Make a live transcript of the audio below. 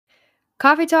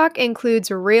Coffee Talk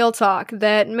includes real talk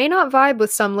that may not vibe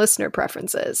with some listener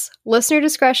preferences. Listener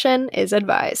discretion is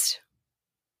advised.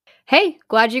 Hey,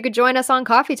 glad you could join us on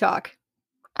Coffee Talk.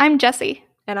 I'm Jessie.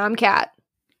 And I'm Kat.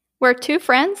 We're two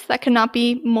friends that could not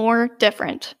be more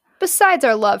different. Besides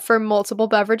our love for multiple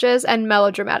beverages and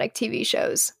melodramatic TV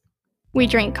shows. We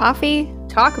drink coffee,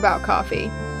 talk about coffee,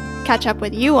 catch up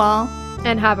with you all,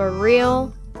 and have a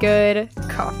real good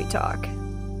coffee talk.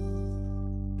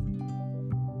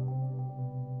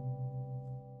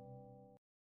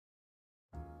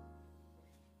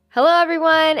 Hello,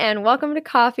 everyone, and welcome to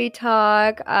Coffee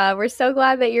Talk. We're so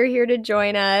glad that you're here to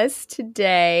join us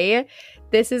today.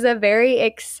 This is a very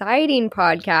exciting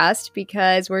podcast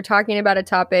because we're talking about a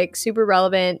topic super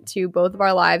relevant to both of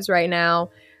our lives right now.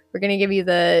 We're going to give you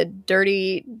the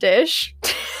dirty dish.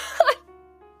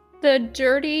 The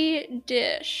dirty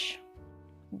dish.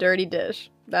 Dirty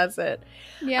dish. That's it.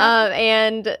 Yeah.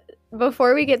 And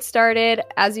before we get started,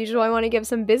 as usual, I want to give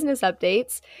some business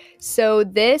updates. So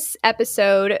this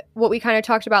episode, what we kind of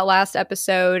talked about last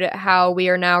episode, how we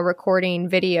are now recording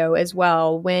video as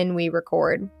well when we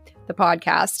record the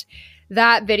podcast.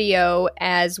 That video,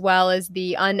 as well as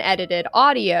the unedited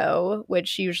audio,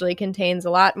 which usually contains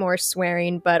a lot more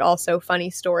swearing, but also funny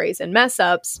stories and mess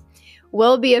ups,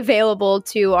 will be available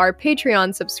to our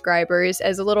Patreon subscribers.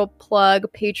 As a little plug,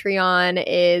 Patreon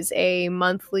is a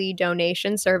monthly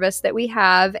donation service that we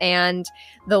have, and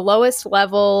the lowest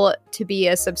level to be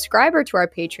a subscriber to our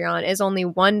Patreon is only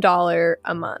 $1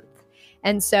 a month.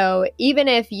 And so even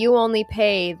if you only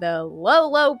pay the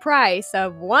low price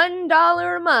of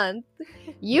 $1 a month,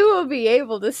 you will be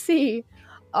able to see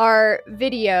our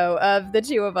video of the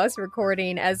two of us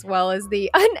recording, as well as the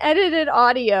unedited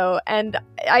audio. And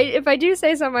if I do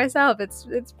say so myself, it's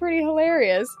pretty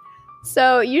hilarious.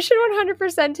 So you should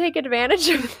 100% take advantage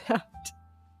of that.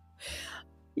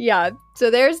 Yeah,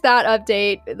 so there's that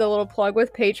update, the little plug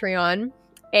with Patreon.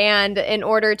 And in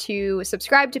order to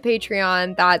subscribe to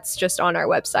Patreon, that's just on our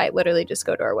website. Literally just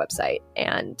go to our website.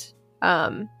 And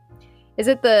is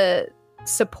it the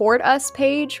support us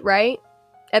page, right?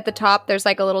 At the top, there's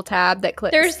like a little tab that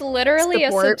clicks. There's literally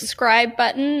support. A subscribe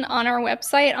button on our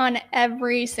website on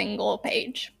every single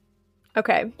page.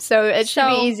 Okay, so it should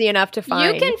be easy enough to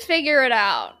find. You can figure it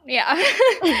out. Yeah.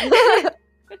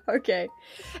 Okay.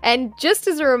 And just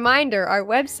as a reminder, our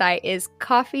website is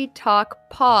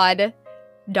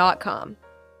coffeetalkpod.com.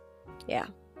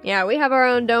 Yeah, we have our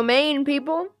own domain,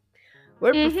 people.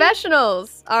 We're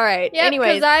professionals. All right. Yeah,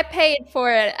 anyways, because I paid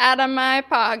for it out of my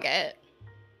pocket.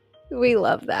 We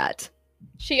love that.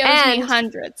 She owes me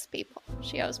hundreds, people.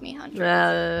 She owes me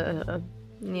hundreds.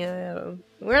 Yeah,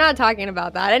 we're not talking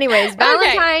about that. Anyways,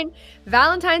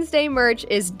 Valentine's Day merch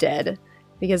is dead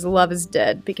because love is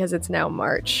dead because it's now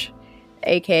March,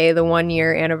 aka the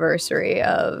 1-year anniversary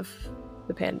of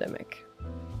the pandemic.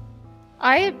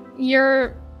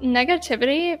 Your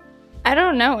negativity, I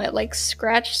don't know, it like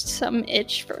scratched some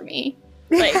itch for me.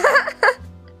 Like,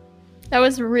 that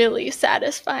was really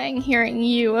satisfying hearing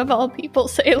you, of all people,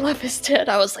 say love is dead.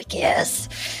 I was like, yes,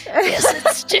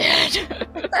 it's dead.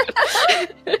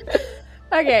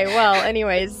 Okay, well,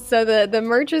 anyways, so the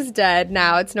merch is dead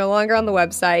now. It's no longer on the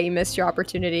website. You missed your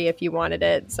opportunity if you wanted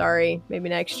it. Sorry, maybe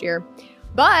next year.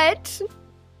 But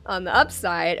on the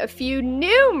upside, a few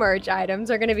new merch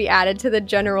items are going to be added to the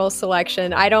general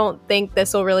selection. I don't think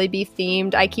this will really be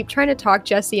themed. I keep trying to talk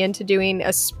Jessie into doing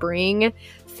a spring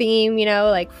theme,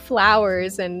 like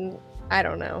flowers, and I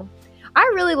don't know. I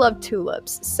really love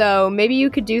tulips, so maybe you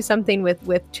could do something with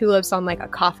tulips on like a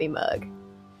coffee mug.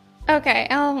 Okay,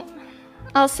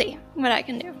 I'll see what I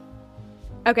can do.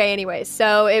 Okay, anyway,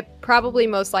 so it probably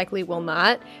most likely will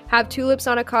not have tulips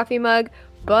on a coffee mug,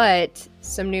 but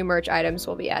some new merch items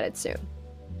will be added soon.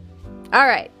 All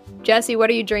right, Jessie, what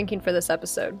are you drinking for this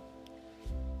episode?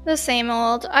 The same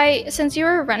old. Since you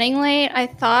were running late, I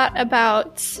thought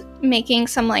about making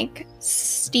some like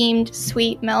steamed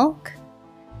sweet milk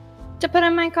to put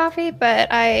in my coffee, but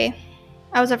I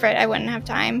was afraid I wouldn't have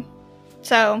time,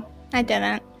 so I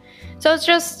didn't. So it's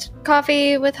just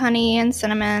coffee with honey and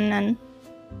cinnamon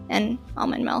and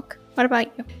almond milk. What about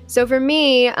you? So for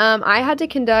me, I had to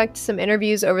conduct some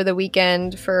interviews over the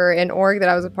weekend for an org that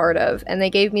I was a part of, and they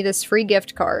gave me this free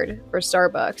gift card for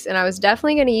Starbucks, and I was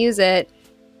definitely going to use it.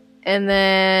 And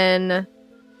then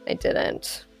I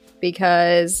didn't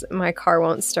because my car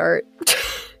won't start.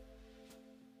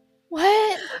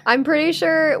 What? I'm pretty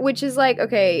sure, which is like,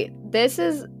 okay, this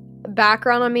is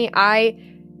background on me. I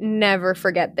never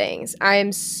forget things. I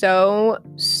am so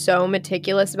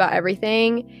meticulous about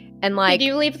everything. And like, did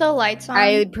you leave the lights on?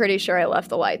 I'm pretty sure I left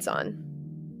the lights on.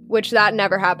 which that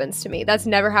never happens to me. That's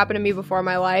never happened to me before in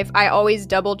my life. I always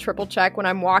double, triple check when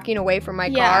I'm walking away from my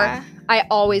car. I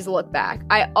always look back.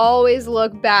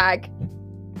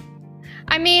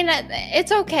 I mean,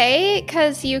 it's okay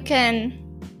because you can,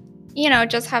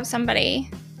 just have somebody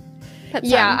put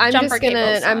some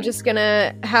I'm just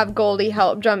gonna have Goldie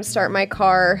help jumpstart my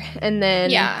car, and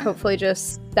then hopefully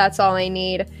that's all I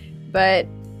need. But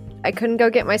I couldn't go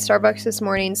get my Starbucks this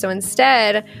morning, so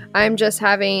instead I just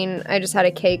had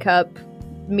a K-cup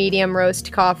medium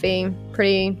roast coffee,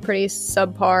 pretty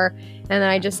subpar, and then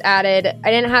I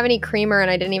didn't have any creamer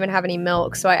and I didn't even have any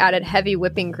milk, so I added heavy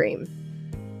whipping cream.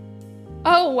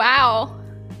 Oh wow,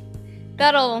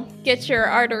 that'll get your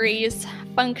arteries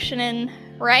functioning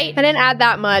right. I didn't add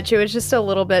that much. It was just a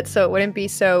little bit so it wouldn't be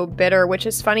so bitter, which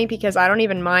is funny because I don't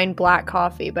even mind black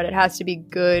coffee, but it has to be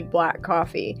good black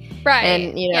coffee. Right.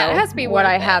 And, it has to be what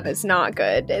I have is not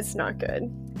good. It's not good.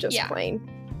 Just plain.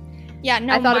 Yeah,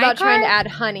 no, I thought about trying to add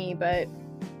honey, but...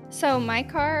 So my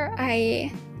car,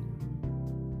 I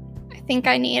think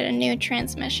I need a new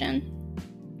transmission.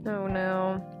 Oh,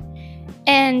 no.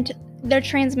 And their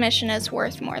transmission is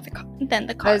worth more than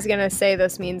the car. I was going to say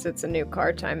this means it's a new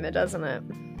car time, doesn't it?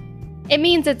 It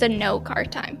means it's a no car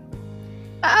time.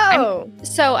 Oh.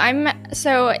 So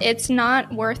it's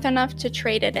not worth enough to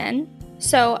trade it in.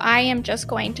 So I am just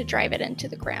going to drive it into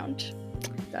the ground.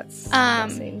 That's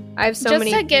depressing. I have so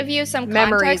many just to give you some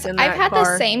memories context, in that I've had car.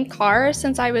 the same car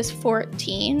since I was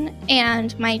 14,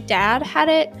 and my dad had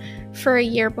it for a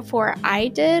year before I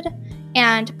did.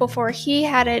 And before he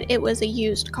had it, it was a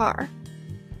used car.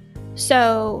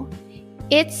 So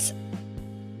it's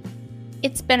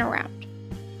been around.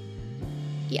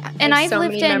 Yeah. And I've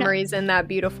lived so many memories in that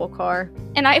beautiful car.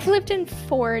 And I've lived in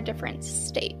 4 different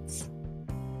states.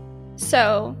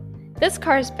 So this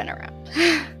car's been around.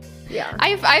 Yeah.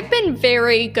 I've been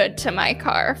very good to my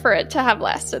car for it to have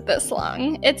lasted this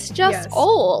long. It's just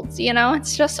old,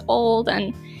 it's just old,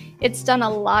 and it's done a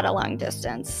lot of long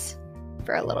distance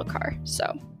for a little car.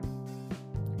 So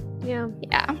yeah.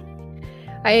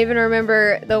 I even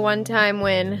remember the one time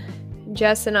when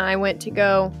Jess and I went to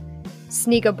go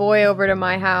sneak a boy over to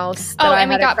my house.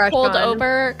 And we got pulled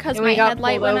over because my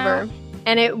headlight went out.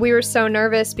 And we were so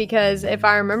nervous because if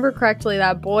I remember correctly,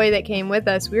 that boy that came with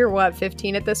us, we were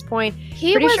 15 at this point?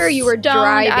 He was sure you were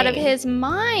driving out of his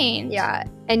mind. Yeah.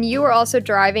 And you were also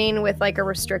driving with like a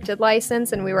restricted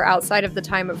license, and we were outside of the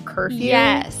time of curfew.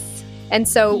 Yes. And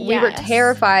so we were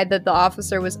terrified that the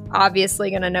officer was obviously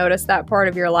going to notice that part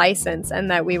of your license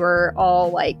and that we were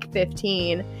all like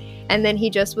 15. And then he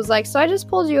just was like, so I just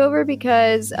pulled you over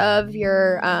because of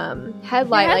your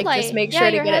headlight. Like, just make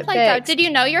sure to get it fixed. Out. Did you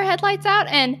know your headlight's out?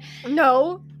 And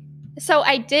no. So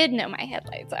I did know my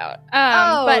headlights out.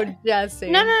 But Jesse.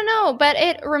 No. But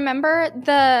remember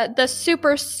the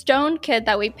super stoned kid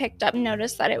that we picked up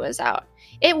noticed that it was out.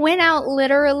 It went out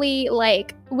literally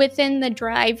like within the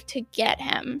drive to get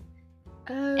him.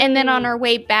 Oh. And then on our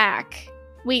way back,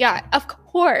 we got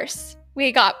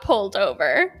pulled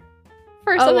over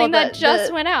for something that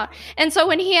just went out. And so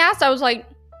when he asked, I was like,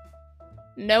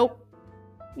 nope.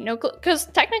 No, because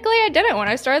technically I didn't. When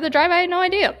I started the drive, I had no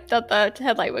idea that the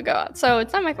headlight would go out. So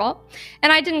it's not my fault.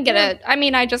 And I didn't get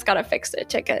I just got a fix-it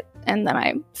ticket. And then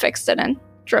I fixed it and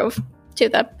drove to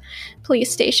the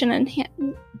police station and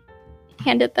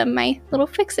handed them my little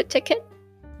fix-it ticket.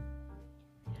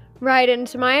 Right, and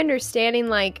to my understanding,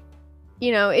 like,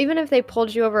 even if they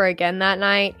pulled you over again that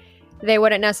night, they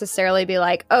wouldn't necessarily be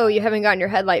like, oh, you haven't gotten your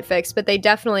headlight fixed, but they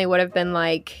definitely would have been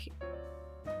like,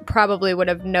 probably would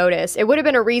have noticed. It would have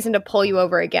been a reason to pull you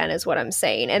over again, is what I'm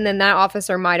saying. And then that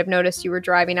officer might have noticed you were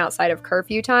driving outside of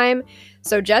curfew time.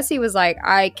 So Jesse was like,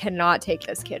 I cannot take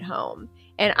this kid home.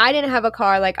 And I didn't have a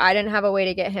car, like I didn't have a way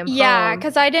to get him home. Yeah,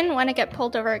 because I didn't want to get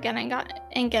pulled over again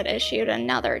and get issued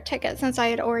another ticket. Since I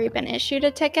had already been issued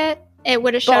a ticket, it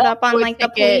would have showed up on like the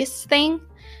police thing.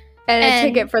 And a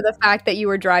ticket for the fact that you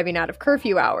were driving out of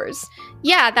curfew hours.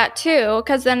 Yeah, that too,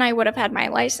 because then I would have had my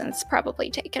license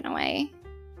probably taken away.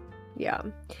 Yeah.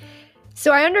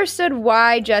 So I understood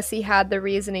why Jessie had the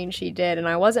reasoning she did, and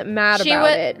I wasn't mad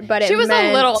about it. But she was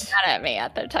a little mad at me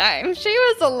at the time. She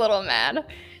was a little mad.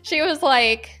 She was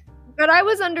like, but I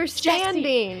was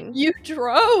understanding. Jessie, you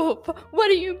drove. What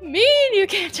do you mean you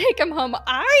can't take him home?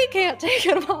 I can't take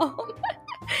him home.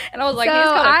 And I was like, so he's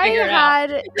gotta figure it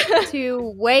out. I had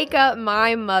to wake up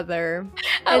my mother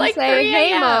and say,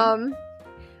 hey, Mom,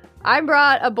 I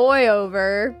brought a boy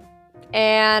over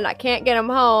and I can't get him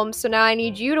home. So now I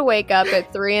need you to wake up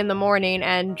at 3 a.m.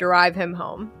 and drive him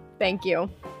home. Thank you.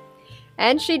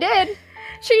 And she did.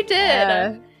 She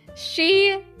did.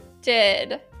 She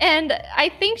did. And I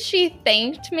think she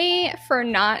thanked me for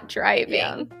not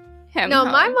driving. him No,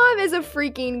 home. my mom is a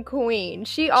freaking queen.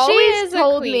 She always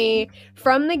told me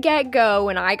from the get-go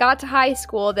when I got to high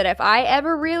school that if I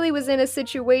ever really was in a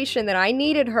situation that I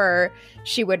needed her,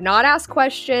 she would not ask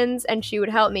questions and she would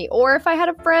help me. Or if I had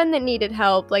a friend that needed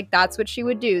help, like that's what she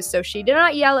would do. So she did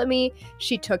not yell at me.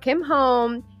 She took him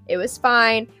home. It was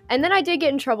fine. And then I did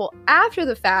get in trouble after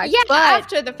the fact. Yeah,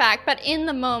 after the fact, but in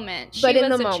the moment, she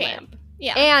was a champ.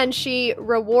 Yeah. And she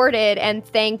rewarded and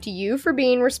thanked you for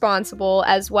being responsible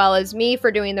as well as me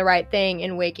for doing the right thing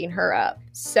and waking her up.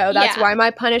 So that's why my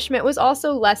punishment was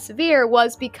also less severe,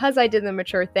 was because I did the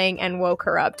mature thing and woke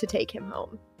her up to take him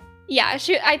home. Yeah,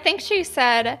 I think she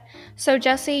said, so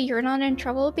Jesse, you're not in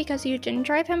trouble because you didn't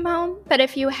drive him home, but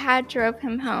if you had drove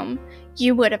him home,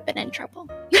 you would have been in trouble.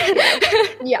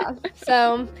 Yeah.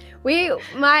 So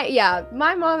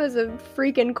my mom is a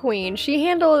freaking queen. She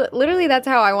handled, literally that's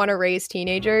how I want to raise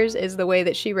teenagers, is the way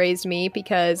that she raised me,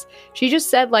 because she just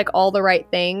said like all the right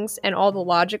things and all the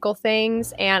logical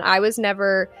things, and I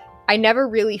never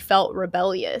really felt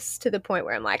rebellious to the point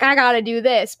where I'm like, I gotta do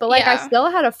this. But like, I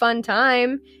still had a fun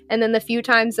time. And then the few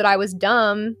times that I was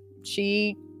dumb,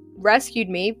 she rescued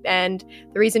me. And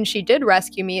the reason she did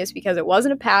rescue me is because it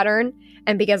wasn't a pattern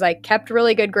and because I kept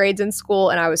really good grades in school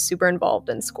and I was super involved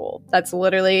in school. That's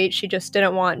literally, she just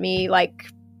didn't want me like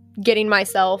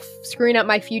screwing up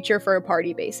my future for a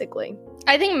party, basically.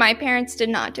 I think my parents did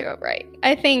not do it right.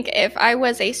 I think if I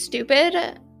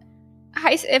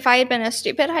had been a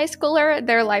stupid high schooler,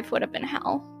 their life would have been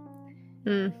hell.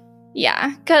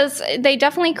 Yeah, because they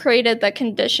definitely created the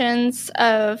conditions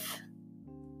of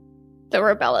the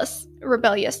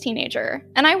rebellious teenager.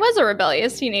 And I was a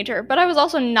rebellious teenager, but I was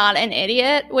also not an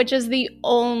idiot, which is the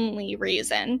only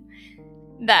reason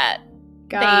that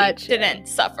they didn't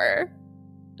suffer.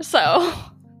 So,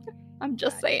 I'm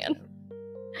just saying.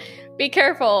 Be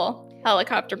careful,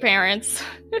 helicopter parents.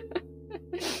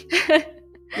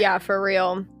 Yeah, for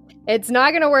real. It's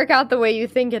not going to work out the way you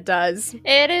think it does.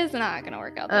 It is not going to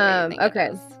work out the way you think it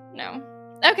does. No.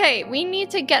 Okay, we need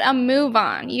to get a move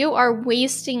on. You are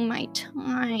wasting my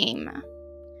time.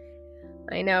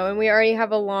 I know, and we already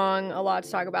have a lot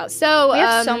to talk about. So, we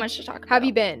have so much to talk about. Have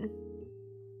you been?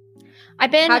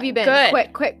 Have you been?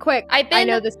 Good. Quick. I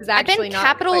know this is actually not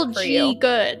capital quick for G you.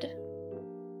 good.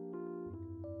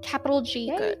 Capital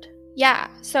G good. Yeah,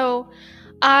 so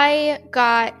I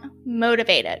got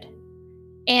motivated.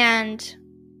 And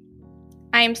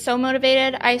I am so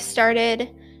motivated. I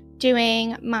started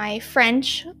doing my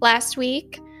French last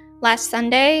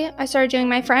Sunday. I started doing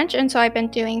my French, and so I've been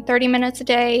doing 30 minutes a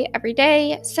day every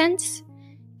day since.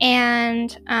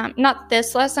 And not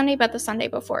this last Sunday, but the Sunday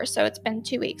before. So it's been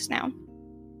 2 weeks now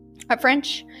of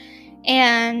French.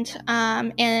 And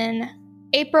in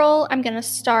April, I'm going to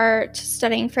start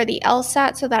studying for the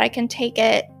LSAT so that I can take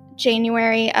it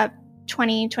January of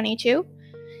 2022.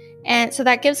 And so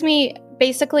that gives me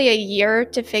basically a year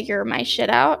to figure my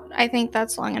shit out. I think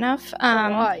that's long enough. A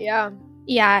lot, yeah.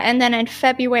 Yeah, and then in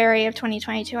February of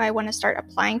 2022, I want to start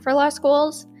applying for law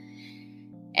schools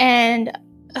and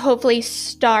hopefully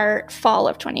start fall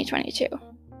of 2022.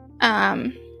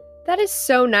 That is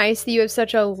so nice that you have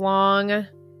such a long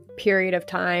period of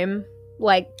time,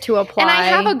 like, to apply. And I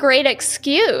have a great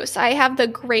excuse. I have the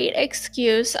great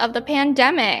excuse of the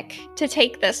pandemic to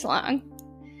take this long.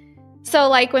 So,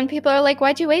 like, when people are like,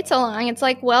 why'd you wait so long? It's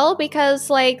like, well, because,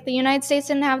 like, the United States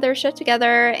didn't have their shit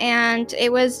together and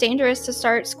it was dangerous to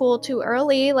start school too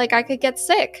early. Like, I could get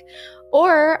sick.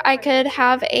 Or I could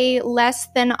have a less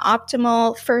than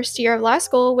optimal first year of law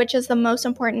school, which is the most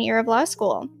important year of law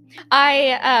school.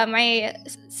 My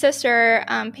sister,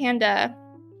 Panda,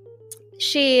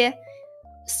 she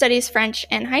studies French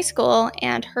in high school,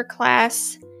 and her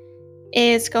class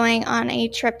is going on a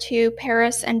trip to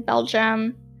Paris and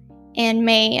Belgium in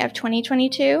May of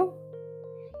 2022,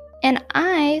 and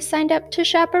I signed up to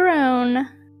chaperone.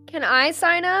 Can I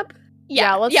sign up?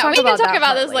 Yeah, we can talk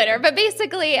about this later. But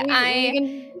basically,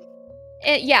 and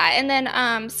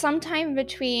then sometime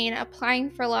between applying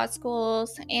for law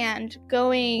schools and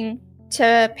going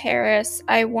to Paris,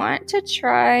 I want to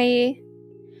try.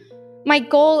 My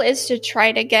goal is to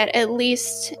try to get at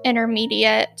least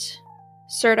intermediate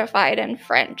certified in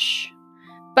French.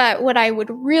 But what I would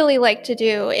really like to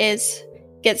do is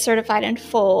get certified in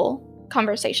full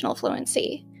conversational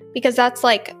fluency, because that's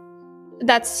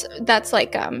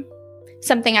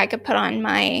something I could put on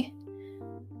my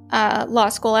law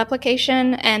school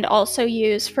application and also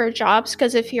use for jobs.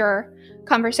 Because if you're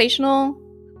conversational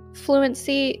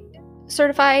fluency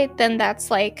certified, then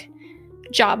that's like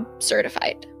job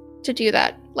certified to do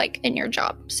that, like, in your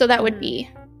job. So that would be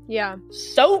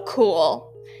so cool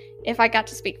if I got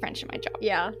to speak French in my job.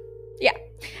 Yeah.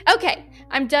 Okay,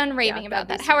 I'm done raving about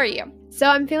that. How are you? So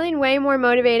I'm feeling way more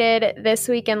motivated this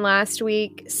week and last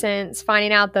week since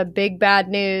finding out the big bad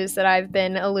news that I've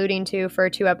been alluding to for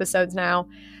 2 episodes now.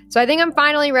 So I think I'm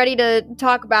finally ready to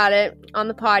talk about it on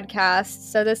the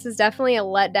podcast. So this is definitely a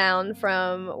letdown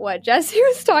from what Jesse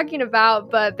was talking about.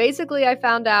 But basically I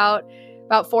found out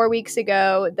about 4 weeks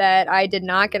ago that I did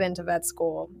not get into vet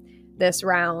school this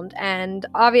round. And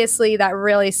obviously that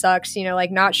really sucks,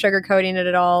 like not sugarcoating it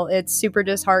at all. It's super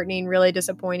disheartening, really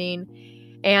disappointing.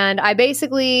 And I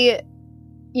basically,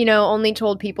 only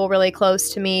told people really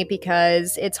close to me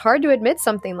because it's hard to admit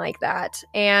something like that.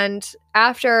 And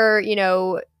after,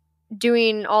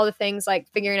 doing all the things like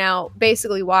figuring out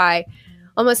basically why,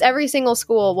 almost every single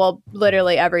school, well,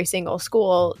 literally every single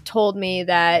school told me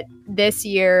that this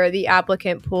year the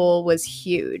applicant pool was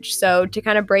huge. So to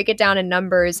kind of break it down in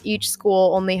numbers, each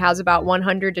school only has about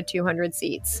 100 to 200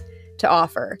 seats to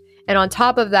offer. And on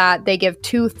top of that, they give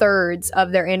 2/3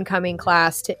 of their incoming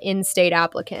class to in-state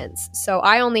applicants. So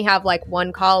I only have like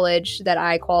one college that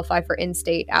I qualify for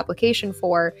in-state application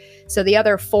for. So the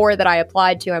other 4 that I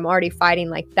applied to, I'm already fighting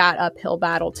like that uphill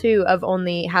battle too of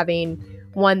only having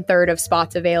 1/3 of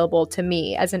spots available to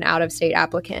me as an out-of-state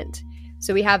applicant.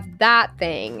 So we have that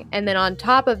thing. And then on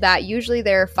top of that, usually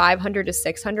there are 500 to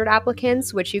 600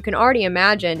 applicants, which you can already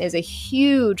imagine is a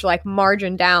huge like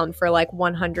margin down for like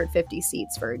 150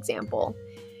 seats, for example.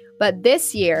 But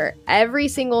this year, every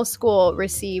single school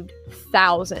received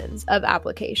thousands of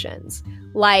applications,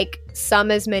 like some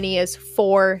as many as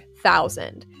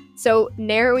 4,000. So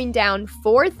narrowing down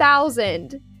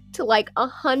 4,000 to like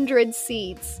 100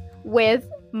 seats with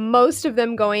most of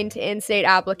them going to in-state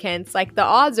applicants, like the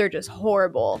odds are just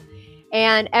horrible.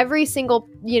 And every single,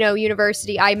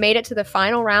 university, I made it to the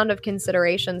final round of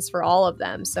considerations for all of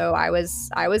them. So I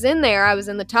was in there, I was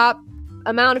in the top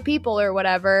amount of people or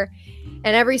whatever.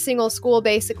 And every single school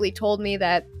basically told me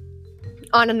that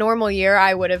on a normal year,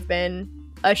 I would have been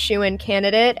a shoo-in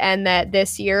candidate. And that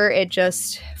this year, it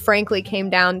just frankly came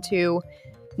down to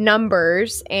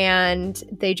numbers, and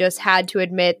they just had to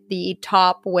admit the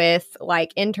top with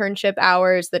like internship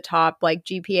hours, the top like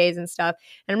GPAs and stuff.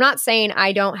 And I'm not saying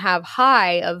I don't have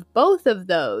high of both of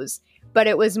those, but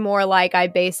it was more like I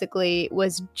basically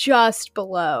was just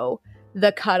below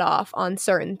the cutoff on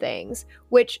certain things,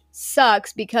 which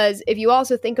sucks because if you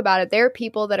also think about it, there are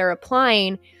people that are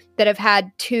applying that have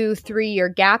had 2-3 year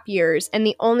gap years, and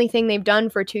the only thing they've done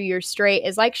for 2 years straight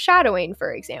is like shadowing,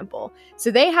 for example. So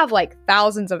they have like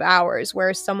thousands of hours,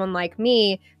 whereas someone like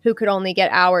me who could only get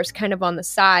hours kind of on the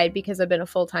side because I've been a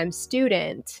full-time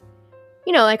student,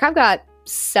 like I've got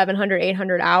 700,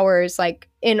 800 hours like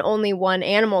in only one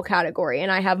animal category,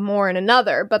 and I have more in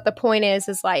another. But the point is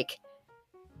like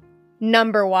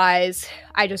number wise,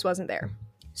 I just wasn't there.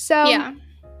 So yeah.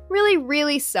 Really,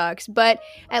 really sucks, but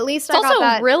at least I got that. It's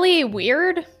also really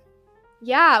weird.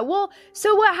 Yeah, well,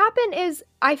 so what happened is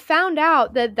I found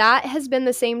out that has been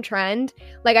the same trend.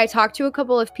 Like I talked to a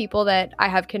couple of people that I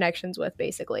have connections with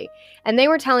basically, and they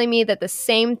were telling me that the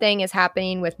same thing is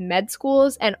happening with med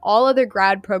schools and all other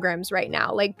grad programs right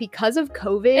now. Like because of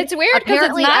COVID, it's weird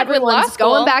because it's not everyone's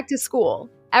going back to school.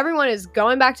 Everyone is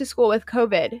going back to school with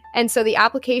COVID, and so the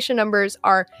application numbers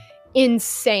are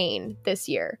insane this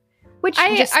year. Which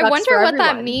I wonder what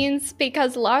that means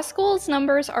because law school's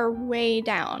numbers are way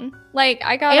down. Like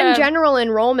and general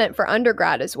enrollment for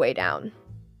undergrad is way down.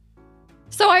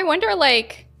 So I wonder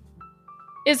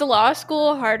is law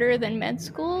school harder than med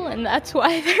school, and that's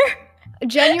why they're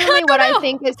genuinely what I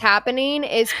think is happening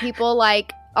is people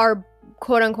are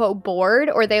quote unquote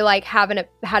bored, or they had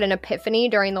an epiphany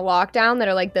during the lockdown that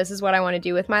are like, this is what I want to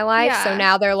do with my life. Yeah. So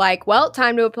now they're like, well,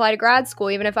 time to apply to grad school,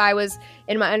 even if I was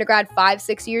in my undergrad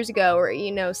 5-6 years ago, or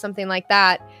something like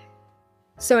that.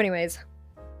 So anyways,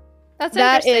 that's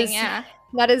interesting. Yeah,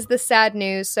 that is the sad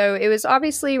news. So it was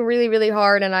obviously really, really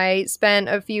hard, and I spent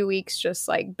a few weeks just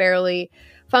barely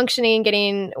functioning,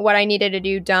 getting what I needed to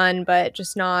do done, but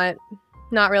just not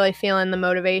really feeling the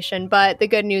motivation. But the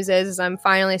good news is I'm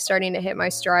finally starting to hit my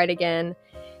stride again.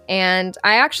 And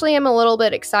I actually am a little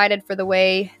bit excited for the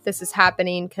way this is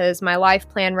happening, because my life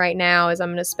plan right now is I'm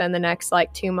going to spend the next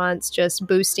 2 months just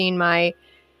boosting my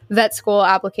vet school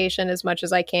application as much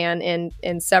as I can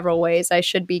in several ways. I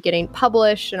should be getting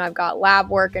published, and I've got lab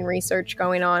work and research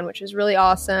going on, which is really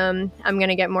awesome. I'm going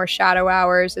to get more shadow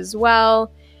hours as well,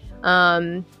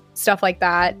 stuff like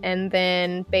that. And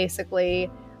then basically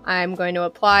I'm going to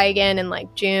apply again in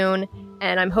June,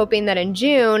 and I'm hoping that in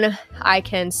June I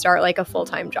can start a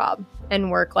full-time job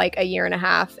and work a year and a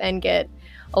half and get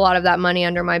a lot of that money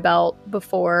under my belt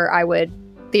before I would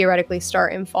theoretically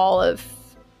start in fall of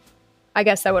I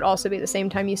guess that would also be the same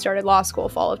time you started law school,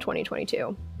 fall of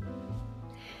 2022.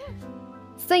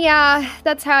 So yeah,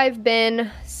 that's how I've been.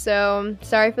 So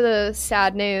sorry for the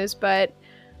sad news, but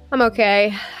I'm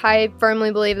okay. I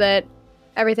firmly believe that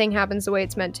everything happens the way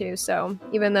it's meant to. So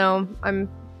even though I'm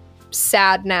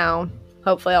sad now,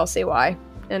 hopefully I'll see why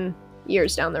in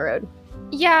years down the road.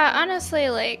 Yeah, honestly,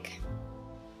 like,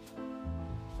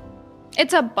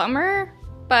 it's a bummer,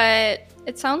 but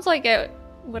it sounds like it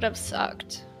would have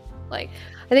sucked. Like,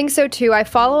 I think so too. I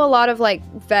follow a lot of like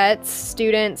vets,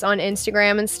 students on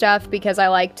Instagram and stuff because I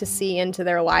like to see into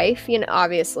their life. You know,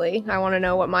 obviously, I want to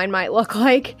know what mine might look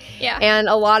like. yeah. And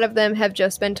a lot of them have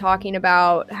just been talking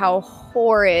about how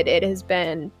horrid it has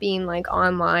been being like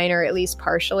online, or at least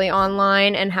partially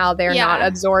online, and how they're not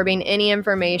absorbing any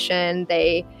information.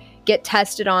 They get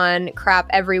tested on crap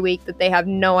every week that they have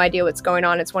no idea what's going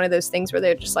on. It's one of those things where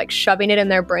they're just like shoving it in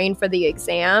their brain for the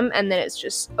exam, and then it's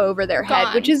just over their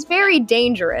head, which is very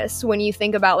dangerous when you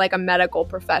think about like a medical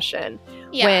profession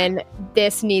when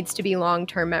this needs to be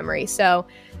long-term memory. So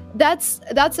that's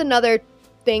another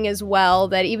thing as well,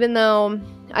 that even though,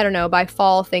 I don't know, by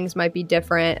fall things might be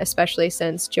different, especially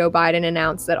since Joe Biden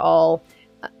announced that all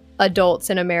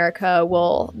adults in America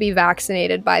will be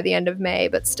vaccinated by the end of May,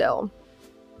 but still,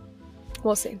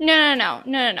 we'll see. No.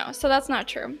 So that's not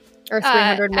true. Or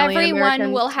 300 million everyone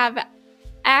Americans. will have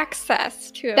access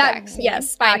to a vaccine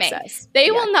by access. May. They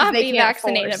will not be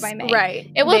vaccinated by May. Right.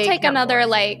 It will take another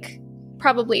like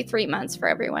probably 3 months for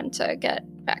everyone to get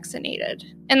vaccinated,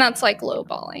 and that's like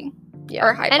lowballing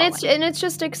or highballing. And it's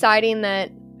just exciting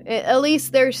that at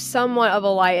least there's somewhat of a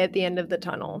light at the end of the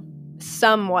tunnel.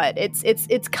 Somewhat. It's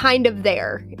kind of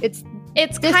there. It's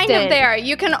kind of there.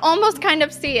 You can almost kind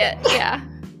of see it. Yeah.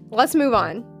 Let's move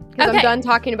on, because I'm done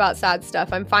talking about sad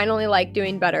stuff. I'm finally like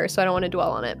doing better, so I don't want to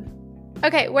dwell on it.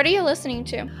 Okay, what are you listening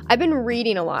to? I've been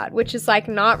reading a lot, which is like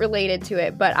not related to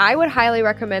it, but I would highly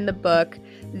recommend the book,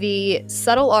 The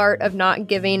Subtle Art of Not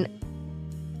Giving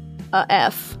a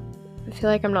F. I feel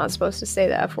like I'm not supposed to say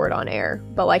the F word on air,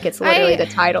 but like it's literally the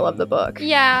title of the book.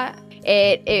 Yeah.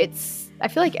 It's I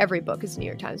feel like every book is a New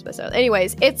York Times bestseller.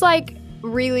 Anyways, it's like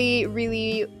really,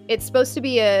 really, it's supposed to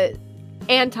be a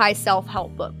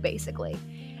anti-self-help book, basically.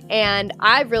 And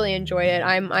I've really enjoyed it.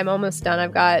 I'm almost done.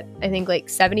 I've got, I think, like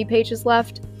 70 pages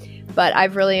left, but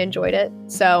I've really enjoyed it.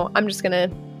 So I'm just going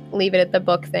to leave it at the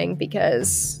book thing,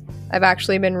 because I've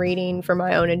actually been reading for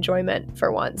my own enjoyment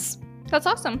for once. That's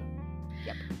awesome.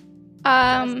 Yep.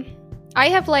 I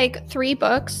have like 3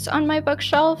 books on my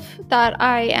bookshelf that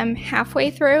I am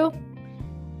halfway through.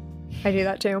 I do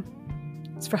that too.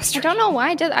 It's frustrating. I don't know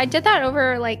why I did that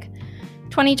over like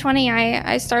 2020.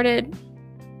 I started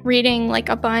reading like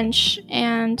a bunch,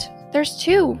 and there's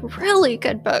 2 really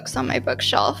good books on my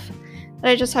bookshelf that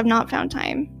I just have not found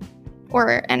time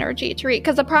or energy to read.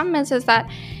 Because the problem is that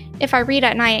if I read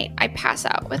at night, I pass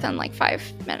out within like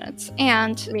 5 minutes.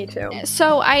 And me too.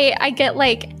 So I get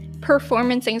like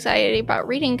performance anxiety about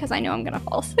reading, because I know I'm gonna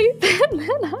fall asleep and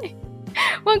then I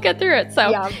won't get through it. So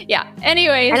yeah.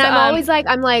 Anyways, and I'm always like,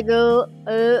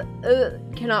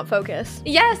 cannot focus.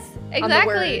 Yes,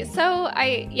 exactly. So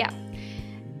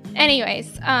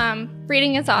anyways,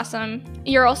 reading is awesome.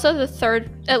 You're also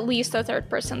at least the third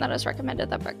person that has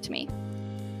recommended that book to me.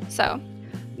 So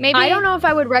maybe I don't know if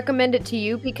I would recommend it to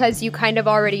you, because you kind of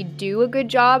already do a good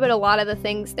job at a lot of the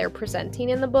things they're presenting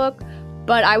in the book,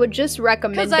 but I would just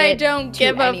recommend it, because I don't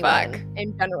give a fuck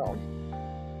in general.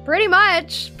 Pretty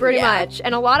much.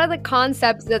 And a lot of the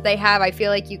concepts that they have, I feel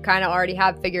like you kind of already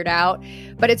have figured out.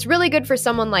 But it's really good for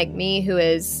someone like me who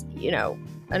is, you know,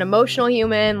 an emotional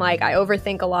human. Like, I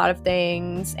overthink a lot of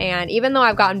things. And even though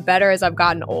I've gotten better as I've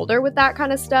gotten older with that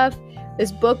kind of stuff,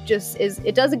 this book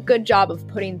it does a good job of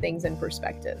putting things in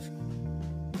perspective.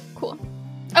 Cool.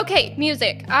 Okay,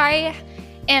 music. I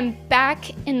am back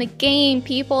in the game,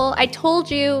 people. I told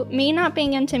you, me not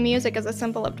being into music is a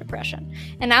symbol of depression.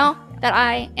 And now that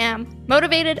I am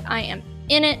motivated, I am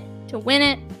in it to win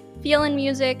it, feeling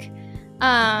music. So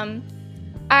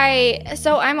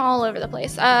I'm all over the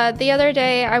place. The other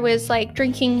day I was like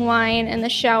drinking wine in the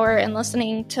shower and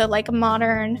listening to like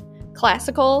modern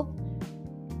classical.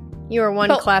 You are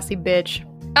one classy bitch.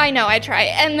 I know, I try.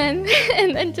 And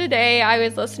then today I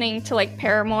was listening to like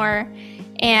Paramore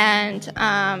and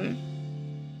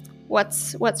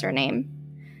what's her name?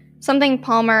 Something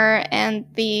Palmer and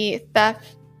the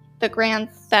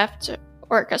Grand Theft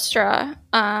Orchestra.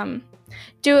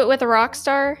 Do It With a Rock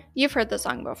Star. You've heard the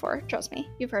song before, trust me.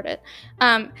 You've heard it.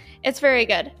 It's very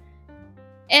good.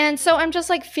 And so I'm just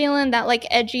like feeling that like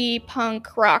edgy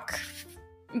punk rock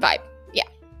vibe. Yeah.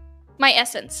 My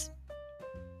essence.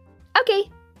 Okay.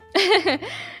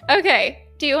 Okay.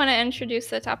 Do you want to introduce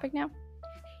the topic now?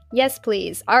 Yes,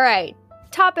 please. All right.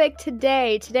 Topic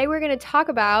today. Today we're going to talk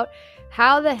about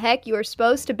how the heck you are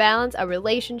supposed to balance a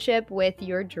relationship with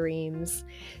your dreams.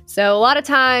 So a lot of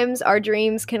times our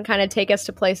dreams can kind of take us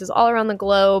to places all around the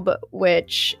globe,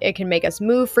 which it can make us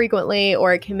move frequently,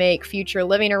 or it can make future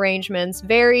living arrangements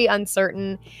very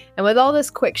uncertain. And with all this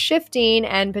quick shifting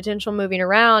and potential moving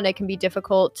around, it can be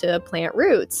difficult to plant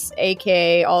roots,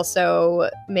 aka also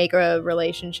make a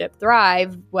relationship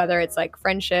thrive, whether it's like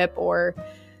friendship or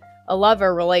a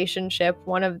lover relationship,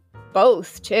 one of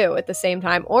both too at the same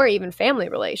time, or even family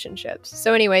relationships.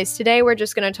 So anyways, today we're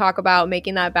just going to talk about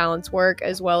making that balance work,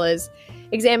 as well as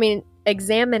examining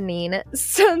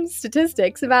some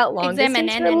statistics about long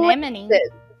distance relationships.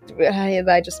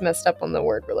 I just messed up on the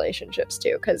word relationships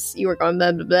too, because you were going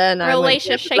blah, blah, blah, and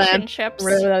relationships.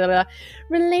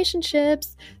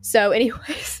 Relationships. So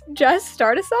anyways, just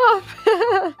start us off.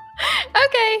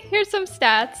 Okay, here's some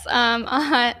stats.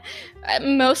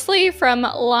 Mostly from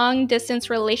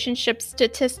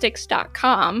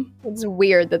longdistancerelationshipstatistics.com. It's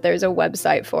weird that there's a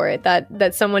website for it,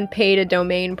 that someone paid a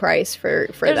domain price for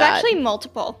There's that. There's actually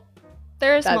multiple.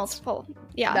 There's multiple.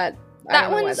 Yeah.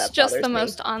 That one's just the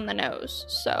most on the nose.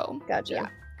 So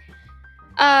gotcha.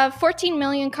 Yeah. 14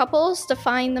 million couples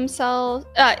define themselves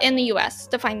in the US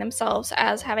define themselves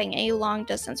as having a long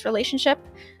distance relationship.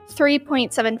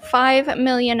 3.75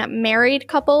 million married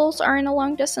couples are in a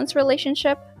long distance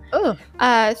relationship.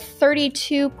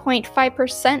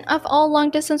 32.5% of all long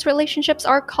distance relationships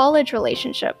are college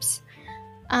relationships.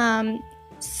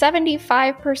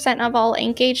 75% of all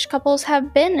engaged couples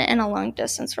have been in a long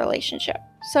distance relationship.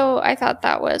 So I thought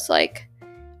that was like,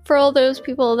 for all those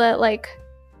people that like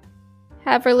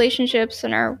have relationships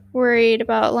and are worried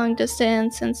about long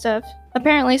distance and stuff,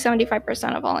 apparently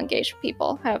 75% of all engaged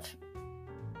people have,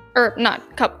 or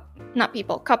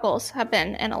couples have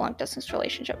been in a long distance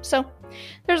relationship. So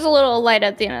there's a little light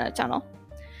at the end of the tunnel.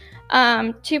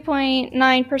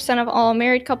 2.9% of all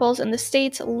married couples in the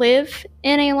States live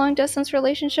in a long distance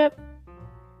relationship.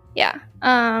 Yeah.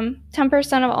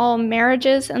 10% of all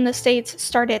marriages in the States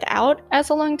started out as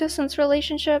a long distance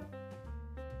relationship.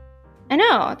 I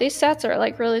know, these stats are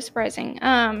like really surprising.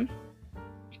 And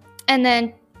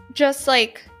then just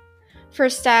like for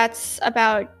stats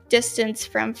about distance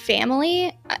from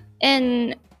family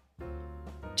and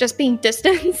just being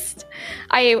distanced,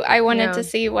 I wanted to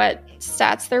see what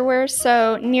stats there were.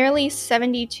 So nearly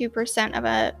 72% of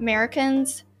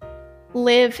Americans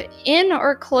live in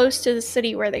or close to the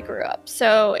city where they grew up.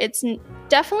 So it's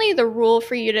definitely the rule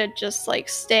for you to just like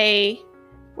stay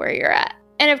where you're at.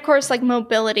 And of course, like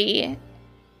mobility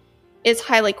is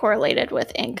highly correlated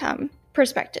with income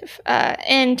perspective.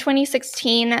 In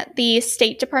 2016, the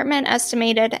State Department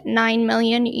estimated 9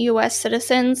 million U.S.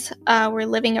 citizens were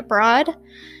living abroad,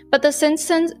 but the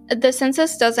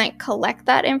census doesn't collect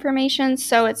that information,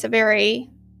 so it's a very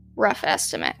rough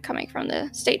estimate coming from the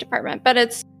State Department, but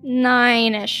it's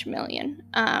 9-ish million.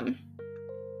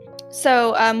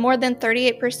 So more than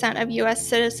 38% of U.S.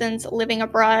 citizens living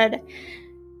abroad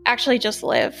actually just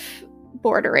live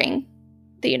bordering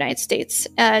the United States,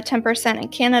 10% in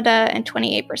Canada, and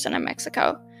 28% in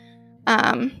Mexico.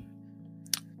 And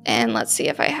let's see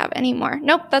if I have any more.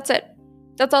 Nope, that's it.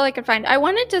 That's all I could find. I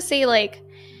wanted to see, like,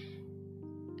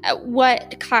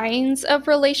 what kinds of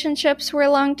relationships were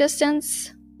long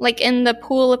distance. Like, in the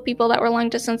pool of people that were long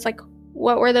distance, like,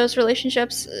 what were those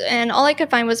relationships? And all I could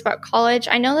find was about college.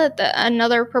 I know that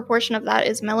another proportion of that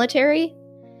is military,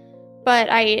 but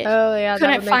I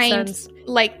couldn't find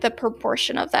like the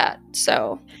proportion of that.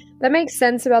 So that makes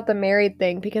sense about the married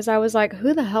thing, because I was like,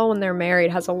 who the hell when they're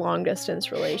married has a long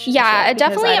distance relationship? Yeah,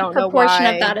 definitely a proportion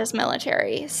of that is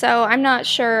military. So I'm not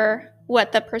sure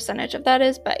what the percentage of that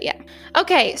is, but yeah.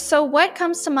 Okay, so what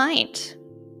comes to mind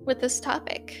with this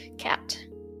topic, Kat?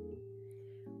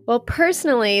 Well,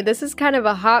 personally, this is kind of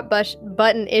a hot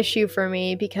button issue for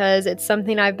me, because it's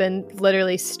something I've been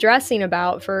literally stressing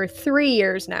about for 3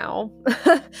 years now.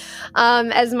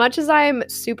 As much as I'm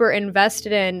super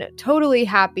invested in, totally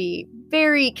happy,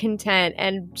 very content,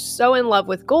 and so in love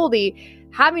with Goldie,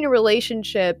 having a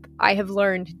relationship, I have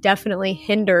learned, definitely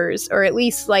hinders, or at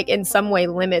least like in some way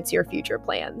limits your future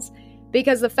plans.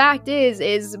 Because the fact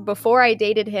is before I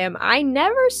dated him, I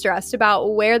never stressed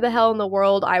about where the hell in the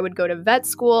world I would go to vet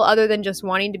school, other than just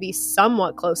wanting to be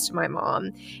somewhat close to my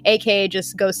mom, aka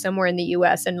just go somewhere in the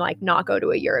US and like not go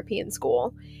to a European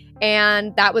school.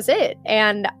 And that was it.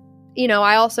 And, you know,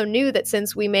 I also knew that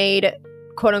since we made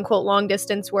quote unquote long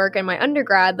distance work in my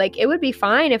undergrad, like it would be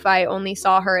fine if I only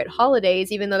saw her at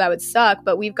holidays, even though that would suck.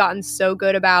 But we've gotten so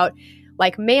good about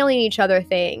like mailing each other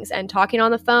things and talking on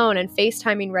the phone and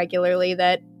FaceTiming regularly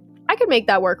that I could make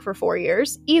that work for 4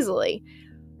 years easily.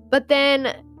 But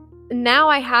then now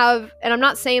I have, and I'm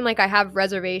not saying like I have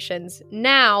reservations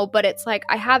now, but it's like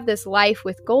I have this life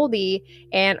with Goldie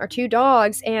and our 2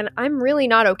 dogs, and I'm really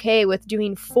not okay with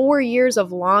doing 4 years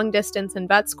of long distance in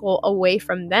vet school away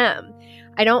from them.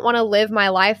 I don't want to live my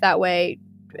life that way,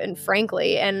 and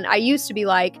frankly, and I used to be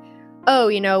like, oh,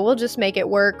 we'll just make it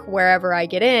work wherever I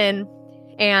get in.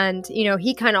 And,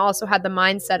 he kind of also had the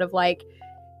mindset of like,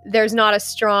 there's not a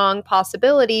strong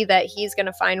possibility that he's going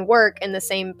to find work in the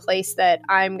same place that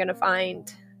I'm going to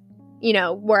find,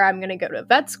 where I'm going to go to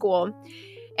vet school.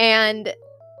 And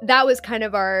that was kind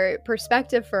of our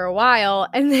perspective for a while.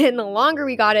 And then the longer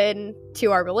we got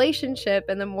into our relationship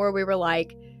and the more we were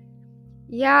like,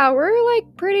 yeah, we're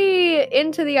like pretty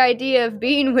into the idea of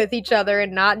being with each other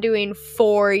and not doing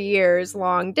 4 years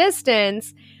long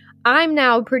distance, I'm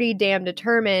now pretty damn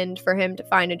determined for him to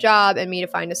find a job and me to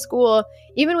find a school.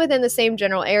 Even within the same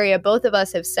general area, both of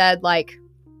us have said like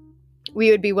we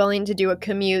would be willing to do a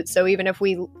commute. So even if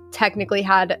we technically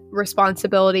had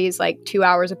responsibilities like 2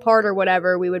 hours apart or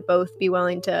whatever, we would both be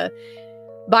willing to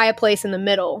buy a place in the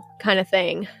middle kind of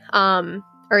thing.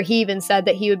 Or he even said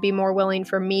that he would be more willing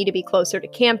for me to be closer to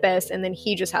campus, and then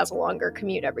he just has a longer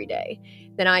commute every day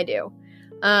than I do.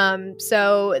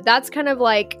 So that's kind of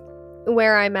like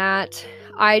where I'm at.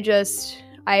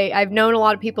 I've known a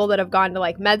lot of people that have gone to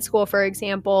like med school, for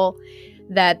example,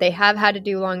 that they have had to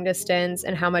do long distance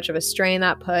and how much of a strain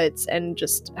that puts and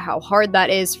just how hard that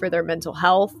is for their mental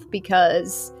health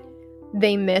because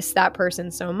they miss that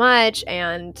person so much.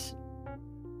 And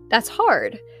that's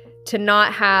hard to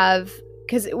not have,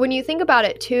 because when you think about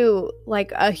it too,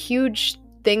 like a huge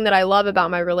thing that I love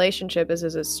about my relationship is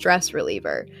as a stress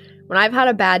reliever. When I've had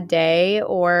a bad day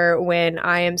or when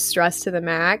I am stressed to the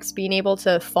max, being able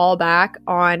to fall back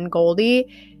on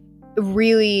Goldie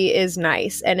really is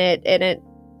nice. And it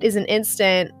is an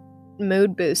instant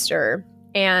mood booster.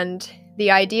 And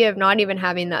the idea of not even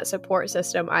having that support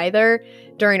system either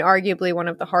during arguably one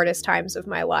of the hardest times of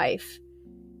my life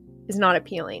is not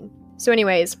appealing. So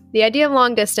anyways, the idea of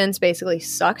long distance basically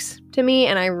sucks to me,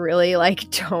 and I really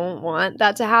don't want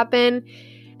that to happen.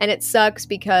 And it sucks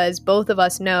because both of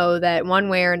us know that one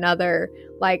way or another,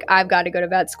 I've got to go to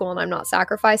vet school and I'm not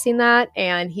sacrificing that.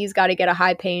 And he's got to get a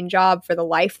high paying job for the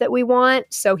life that we want.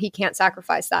 So he can't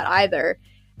sacrifice that either.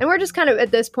 And we're just kind of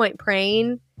at this point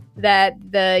praying that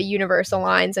the universe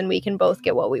aligns and we can both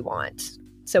get what we want.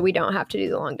 So we don't have to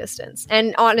do the long distance.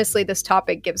 And honestly, this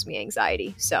topic gives me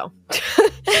anxiety. So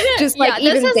just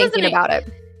even thinking about it.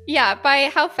 Yeah,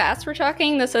 by how fast we're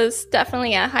talking, this is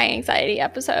definitely a high anxiety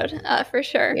episode, for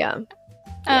sure.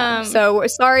 Yeah. So we're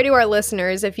sorry to our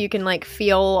listeners if you can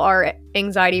feel our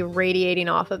anxiety radiating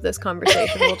off of this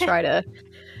conversation. We'll try to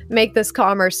make this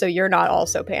calmer so you're not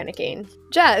also panicking.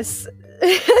 Jess.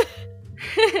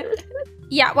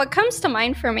 Yeah, what comes to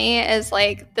mind for me is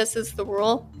this is the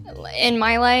rule in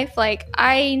my life.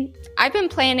 I've been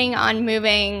planning on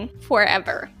moving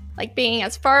forever. Being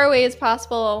as far away as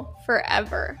possible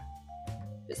forever.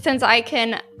 Since I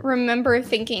can remember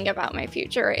thinking about my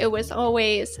future, it was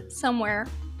always somewhere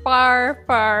far,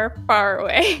 far, far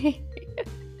away.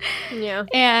 Yeah.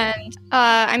 And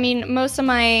most of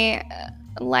my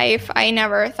life, I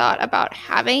never thought about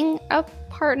having a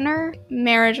partner.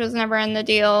 Marriage was never in the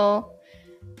deal.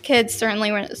 Kids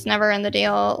certainly was never in the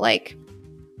deal.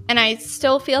 And I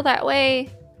still feel that way.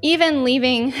 Even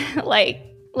leaving,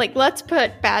 let's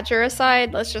put Badger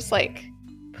aside. Let's just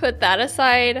put that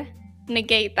aside,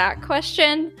 negate that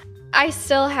question. I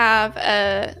still have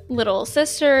a little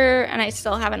sister and I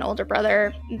still have an older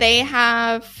brother. They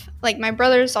have, my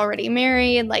brother's already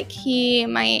married. He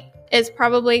is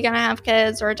probably going to have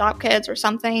kids or adopt kids or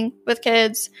something with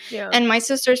kids. Yeah. And my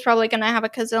sister's probably going to have a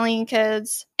gazillion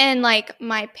kids. And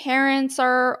my parents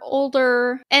are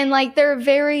older and they're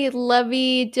very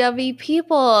lovey-dovey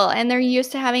people and they're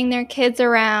used to having their kids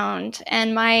around.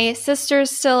 And my sister's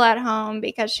still at home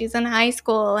because she's in high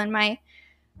school and my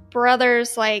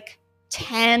brother's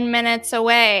 10 minutes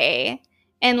away.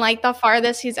 And the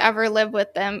farthest he's ever lived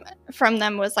from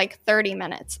them was 30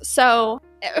 minutes. So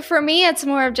for me, it's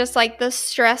more of just the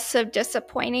stress of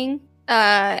disappointing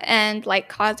and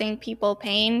causing people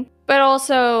pain. But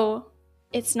also,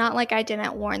 it's not I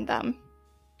didn't warn them.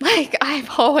 I've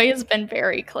always been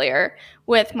very clear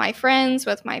with my friends,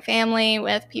 with my family,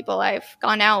 with people I've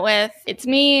gone out with. It's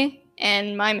me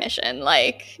and my mission.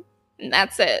 And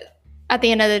that's it. At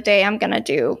the end of the day, I'm going to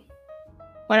do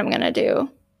what I'm going to do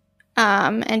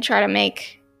and try to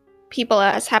make people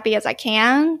as happy as I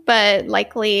can, but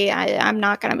likely I'm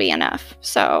not going to be enough.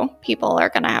 So people are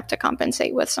going to have to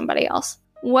compensate with somebody else.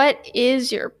 What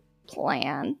is your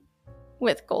plan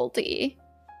with Goldie?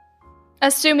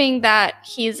 assuming that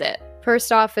he's it.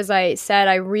 First off, as I said,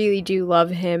 I really do love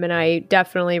him, and I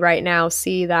definitely right now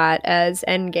see that as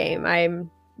endgame. I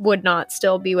would not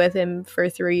still be with him for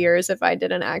 3 years if I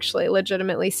didn't actually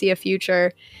legitimately see a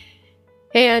future.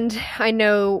 And I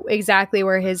know exactly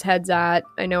where his head's at.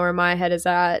 I know where my head is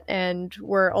at, and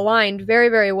we're aligned very,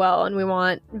 very well, and we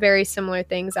want very similar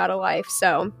things out of life.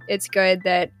 So it's good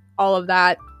that all of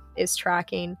that is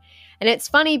tracking. And it's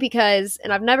funny because,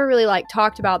 and I've never really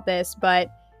talked about this, but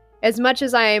as much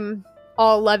as I'm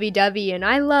all lovey-dovey and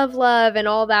I love and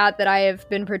all that I have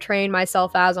been portraying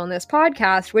myself as on this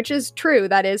podcast, which is true,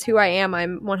 that is who I am.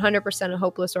 I'm 100% a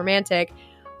hopeless romantic.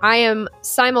 I am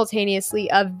simultaneously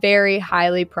a very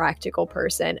highly practical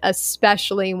person,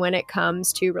 especially when it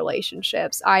comes to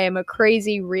relationships. I am a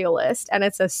crazy realist, and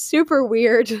it's a super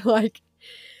weird,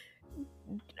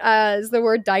 is the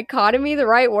word dichotomy the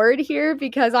right word here?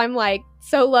 Because I'm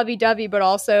so lovey-dovey, but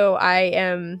also I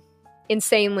am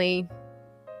insanely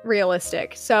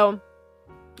realistic. So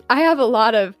I have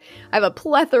a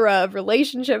plethora of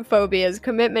relationship phobias,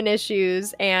 commitment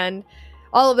issues, and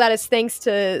all of that is thanks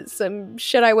to some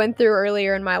shit I went through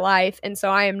earlier in my life. And so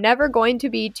I am never going to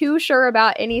be too sure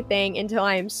about anything until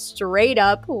I am straight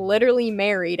up literally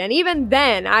married. And even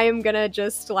then, I am gonna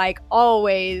just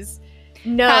always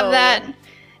know.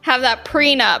 Have that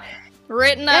prenup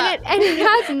written up. And it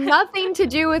has nothing to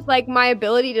do with my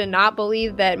ability to not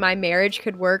believe that my marriage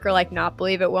could work or not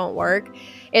believe it won't work.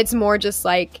 It's more just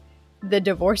the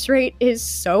divorce rate is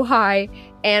so high,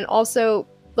 and also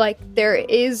there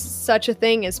is such a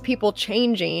thing as people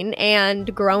changing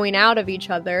and growing out of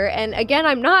each other. And again,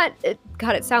 God,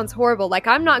 it sounds horrible.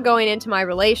 I'm not going into my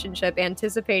relationship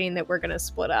anticipating that we're going to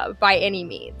split up by any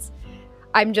means.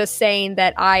 I'm just saying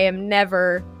that I am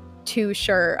never too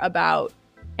sure about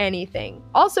anything.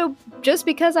 Also, just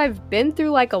because I've been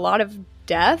through a lot of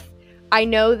death, I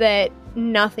know that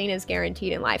nothing is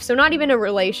guaranteed in life. So not even a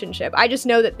relationship. I just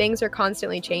know that things are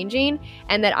constantly changing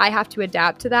and that I have to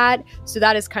adapt to that. So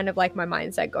that is kind of my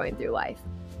mindset going through life.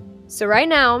 So right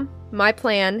now, my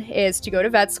plan is to go to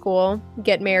vet school,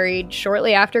 get married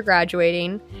shortly after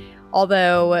graduating.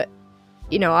 Although,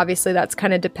 obviously that's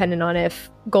kind of dependent on if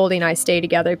Goldie and I stay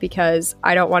together, because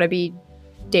I don't want to be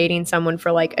dating someone for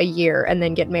a year and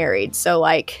then get married. So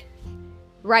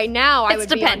right now, I would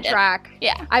be on track.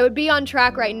 Yeah. I would be on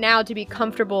track right now to be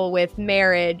comfortable with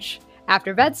marriage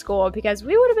after vet school, because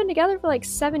we would have been together for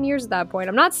 7 years at that point.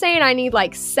 I'm not saying I need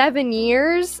 7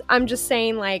 years. I'm just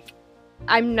saying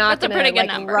I'm not going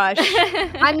to rush.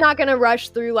 I'm not going to rush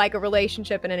through a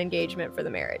relationship and an engagement for the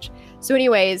marriage. So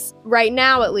anyways, right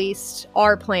now at least,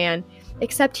 our plan,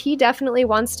 except he definitely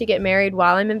wants to get married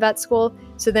while I'm in vet school.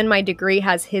 So then my degree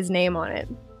has his name on it.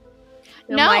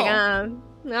 And no. I'm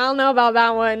I don't know about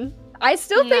that one. I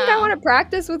still think I want to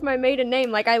practice with my maiden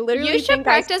name. I literally think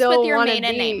I still want to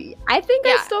be. I think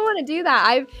I still want to do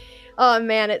that. Oh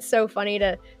man, it's so funny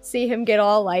to see him get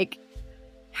all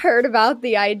hurt about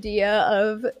the idea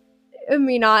of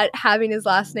me not having his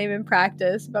last name in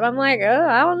practice. But I'm I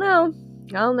don't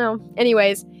know.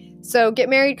 Anyways, so get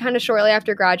married kind of shortly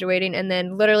after graduating, and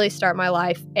then literally start my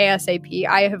life ASAP.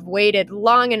 I have waited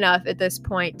long enough at this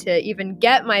point to even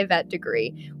get my vet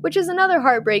degree, which is another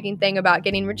heartbreaking thing about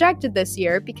getting rejected this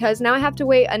year, because now I have to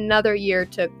wait another year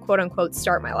to quote unquote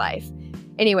start my life.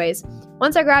 Anyways,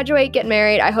 once I graduate, get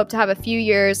married, I hope to have a few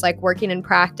years working in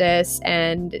practice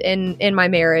and in my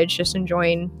marriage, just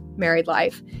enjoying married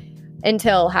life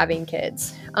until having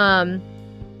kids.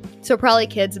 So probably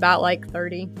kids about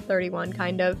 30, 31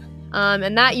 kind of.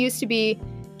 And that used to be,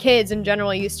 kids in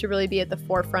general used to really be at the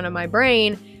forefront of my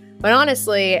brain. But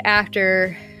honestly,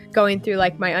 after going through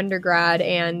my undergrad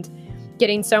and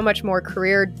getting so much more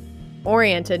career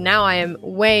oriented, now I am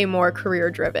way more career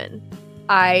driven.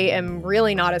 I am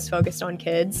really not as focused on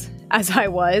kids as I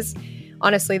was.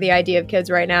 Honestly, the idea of kids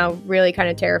right now really kind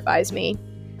of terrifies me.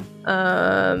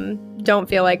 Don't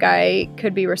feel like I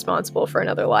could be responsible for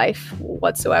another life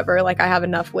whatsoever. I have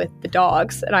enough with the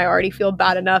dogs, and I already feel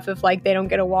bad enough if they don't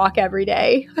get a walk every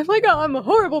day. I'm oh, I'm a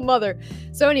horrible mother.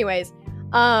 So anyways,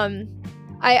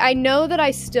 I know that I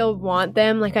still want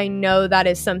them. I know that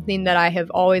is something that I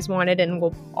have always wanted and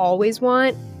will always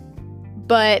want,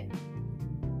 but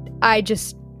I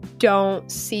just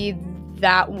don't see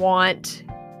that want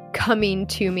coming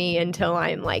to me until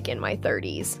I'm in my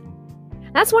 30s.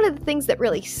 That's one of the things that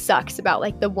really sucks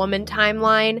about the woman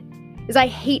timeline, is I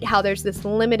hate how there's this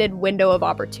limited window of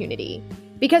opportunity.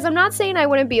 Because I'm not saying I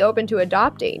wouldn't be open to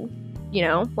adopting,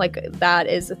 that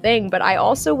is a thing, but I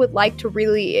also would like to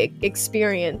really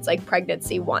experience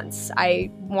pregnancy once.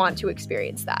 I want to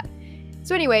experience that.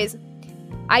 So anyways,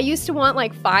 I used to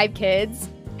want 5 kids,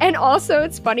 And also,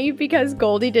 it's funny because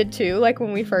Goldie did too. Like,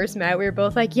 when we first met, we were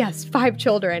both like, yes, 5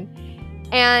 children.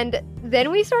 And then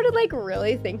we started, like,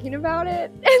 really thinking about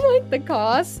it and, like, the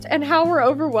cost and how we're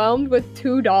overwhelmed with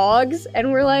 2 dogs.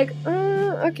 And we're like,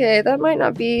 okay, that might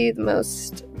not be the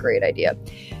most great idea.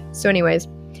 So anyways,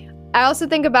 I also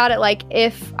think about it like,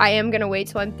 if I am going to wait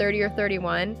till I'm 30 or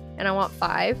 31 and I want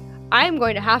 5, I am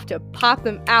going to have to pop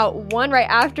them out one right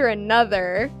after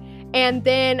another. And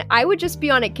then I would just be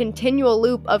on a continual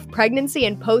loop of pregnancy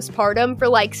and postpartum for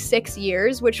like 6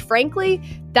 years, which frankly,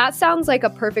 that sounds like a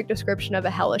perfect description of a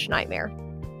hellish nightmare.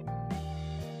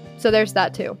 So there's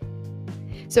that too.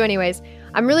 So anyways,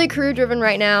 I'm really career driven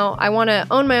right now. I want to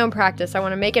own my own practice. I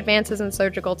want to make advances in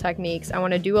surgical techniques. I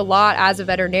want to do a lot as a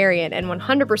veterinarian. And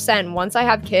 100%, once I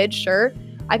have kids, sure,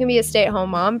 I can be a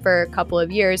stay-at-home mom for a couple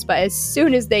of years. But as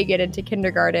soon as they get into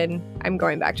kindergarten, I'm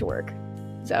going back to work.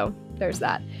 So there's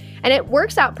that. And it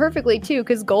works out perfectly, too,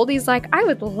 because Goldie's like, I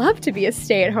would love to be a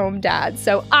stay-at-home dad,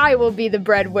 so I will be the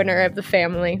breadwinner of the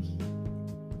family.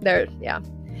 Yeah.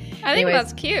 I think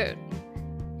that's cute.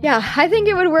 Yeah, I think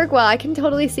it would work well. I can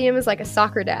totally see him as like a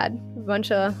soccer dad. A bunch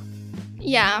of...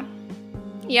 Yeah.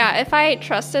 Yeah, if I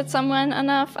trusted someone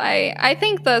enough, I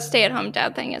think the stay-at-home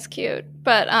dad thing is cute.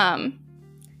 But, I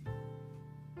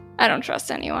don't trust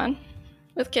anyone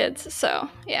with kids, so,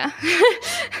 yeah.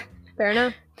 Fair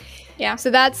enough. Yeah.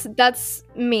 So that's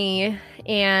me,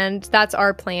 and that's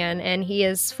our plan, and he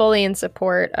is fully in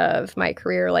support of my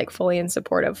career, like fully in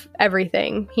support of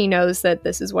everything. He knows that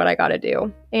this is what I got to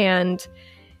do, and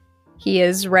he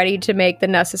is ready to make the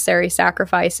necessary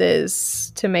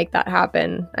sacrifices to make that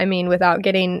happen. I mean, without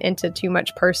getting into too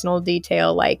much personal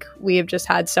detail, like, we have just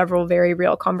had several very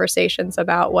real conversations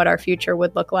about what our future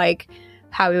would look like,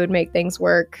 how we would make things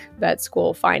work, vet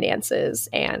school, finances,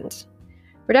 and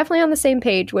we're definitely on the same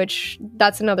page, which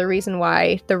that's another reason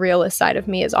why the realist side of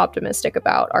me is optimistic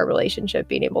about our relationship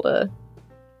being able to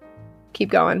keep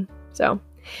going. So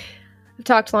I've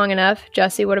talked long enough.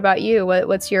 Jessie, what about you?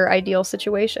 What's your ideal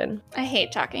situation? I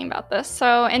hate talking about this.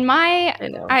 So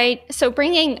so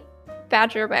bringing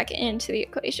Badger back into the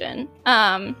equation.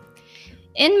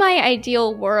 In my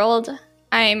ideal world,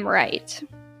 I'm right.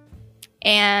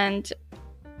 And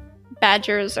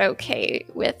Badger's okay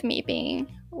with me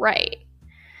being right.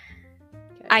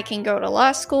 I can go to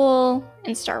law school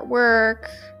and start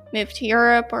work, move to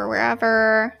Europe or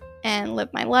wherever, and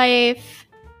live my life,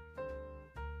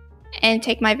 and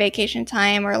take my vacation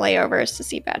time or layovers to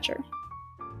see Badger.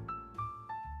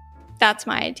 That's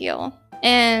my ideal.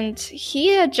 And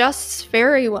he adjusts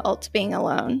very well to being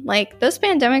alone. Like, this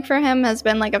pandemic for him has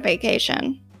been like a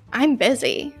vacation. I'm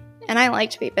busy, and I like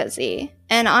to be busy.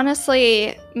 And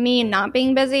honestly, me not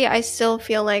being busy, I still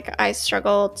feel like I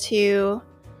struggle to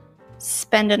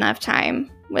spend enough time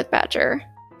with Badger.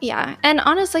 Yeah, and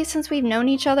honestly, since we've known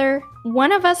each other,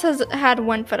 one of us has had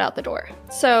one foot out the door.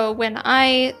 So when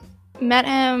I met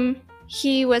him,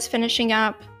 he was finishing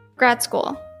up grad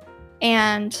school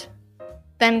and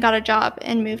then got a job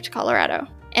and moved to Colorado.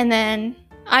 And then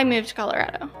I moved to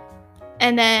Colorado.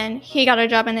 And then he got a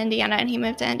job in Indiana and he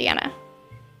moved to Indiana.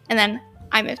 And then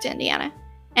I moved to Indiana.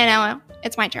 And now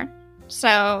it's my turn.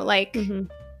 So, like... Mm-hmm.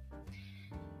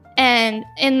 And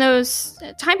in those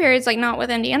time periods, like, not with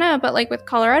Indiana, but like with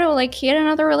Colorado, like, he had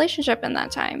another relationship in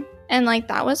that time. And like,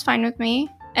 that was fine with me.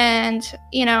 And,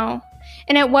 you know,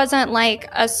 and it wasn't like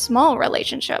a small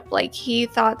relationship. Like, he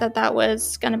thought that that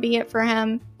was going to be it for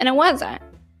him. And it wasn't.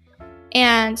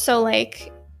 And so,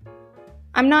 like,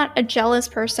 I'm not a jealous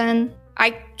person.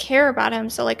 I care about him.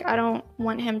 So, like, I don't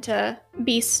want him to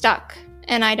be stuck.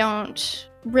 And I don't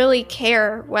really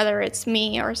care whether it's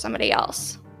me or somebody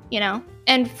else, you know?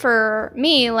 And for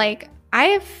me, like,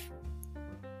 I've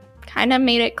kind of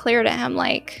made it clear to him,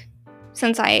 like,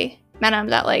 since I met him,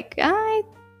 that, like, I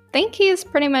think he's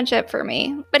pretty much it for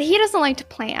me. But he doesn't like to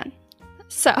plan.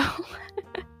 So,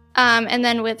 and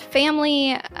then with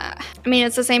family, I mean,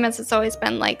 it's the same as it's always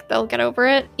been. Like, they'll get over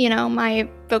it. You know, my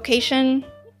vocation,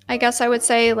 I guess I would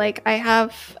say, like, I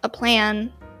have a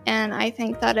plan, and I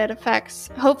think that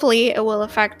hopefully it will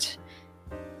affect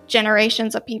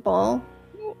generations of people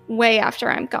way after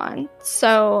I'm gone.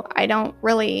 So I don't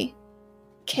really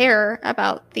care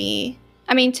about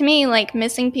to me, like,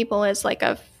 missing people is like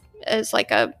a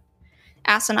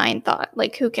asinine thought.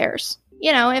 Like, who cares?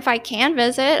 You know, if I can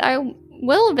visit, I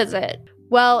will visit.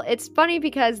 Well, it's funny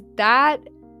because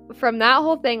from that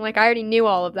whole thing, like, I already knew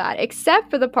all of that, except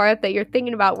for the part that you're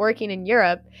thinking about working in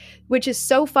Europe, which is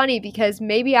so funny because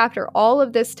maybe after all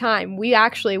of this time, we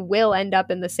actually will end up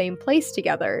in the same place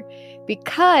together,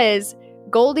 because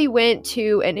Goldie went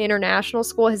to an international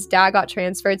school. His dad got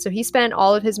transferred, so he spent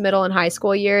all of his middle and high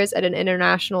school years at an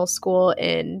international school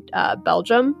in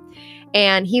Belgium,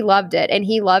 and he loved it, and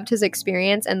he loved his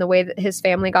experience and the way that his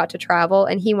family got to travel,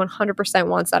 and he 100%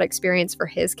 wants that experience for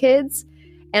his kids.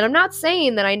 And I'm not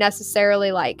saying that I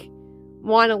necessarily like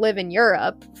want to live in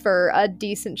Europe for a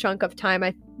decent chunk of time,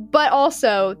 but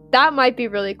also that might be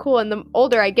really cool. And the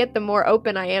older I get, the more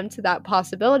open I am to that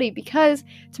possibility, because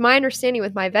to my understanding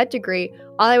with my vet degree,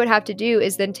 all I would have to do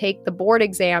is then take the board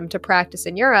exam to practice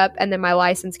in Europe, and then my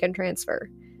license can transfer.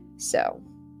 So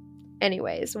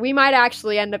anyways, we might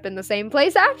actually end up in the same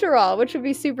place after all, which would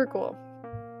be super cool.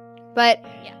 But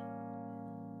yeah,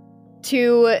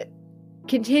 to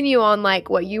continue on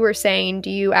like what you were saying, do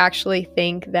you actually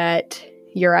think that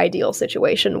your ideal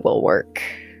situation will work?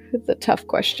 It's a tough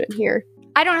question here.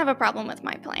 I don't have a problem with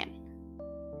my plan.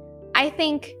 I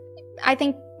think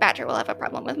Badger will have a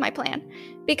problem with my plan,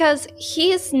 because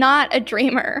he's not a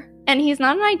dreamer, and he's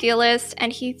not an idealist,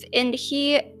 and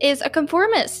he is a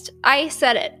conformist. I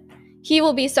said it. He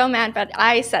will be so mad, but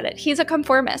I said it. He's a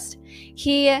conformist.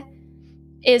 He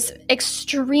is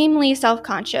extremely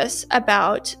self-conscious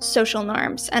about social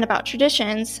norms and about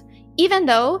traditions, even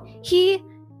though he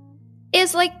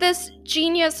is like this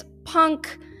genius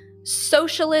punk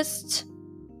socialist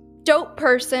dope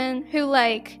person who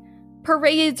like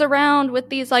parades around with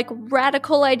these like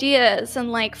radical ideas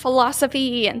and like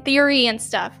philosophy and theory and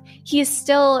stuff. He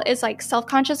still is like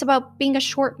self-conscious about being a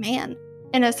short man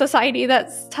in a society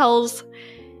that tells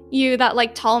you that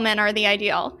like tall men are the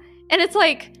ideal. And it's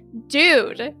like,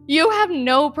 dude, you have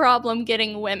no problem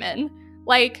getting women.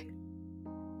 Like,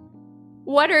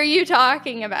 what are you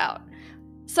talking about?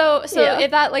 So yeah.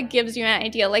 If that like gives you an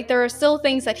idea, like there are still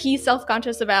things that he's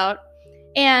self-conscious about.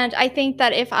 And I think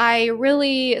that if I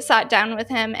really sat down with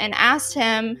him and asked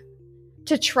him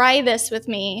to try this with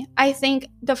me, I think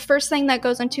the first thing that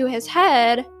goes into his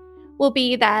head will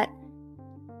be that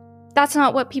that's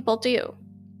not what people do.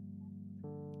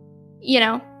 You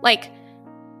know, like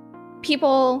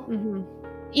people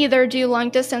either do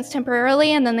long distance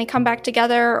temporarily and then they come back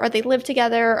together, or they live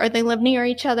together, or they live near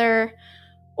each other,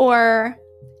 or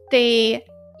they,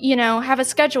 you know, have a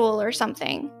schedule or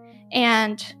something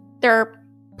and they're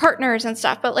partners and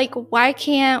stuff. But like, why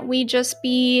can't we just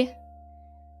be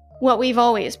what we've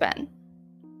always been,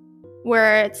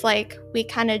 where it's like we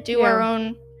kind of do our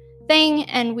own thing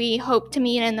and we hope to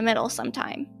meet in the middle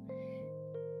sometime?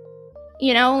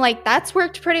 You know, like that's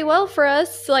worked pretty well for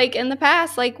us. Like in the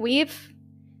past, like we've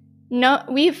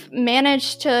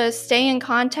managed to stay in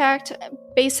contact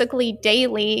basically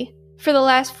daily for the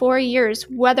last 4 years,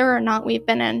 whether or not we've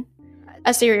been in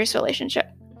a serious relationship.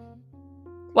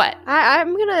 What?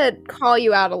 I'm gonna call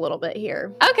you out a little bit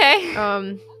here. Okay.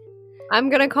 I'm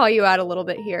gonna call you out a little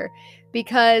bit here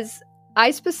because I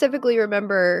specifically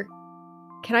remember.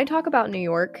 Can I talk about New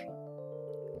York?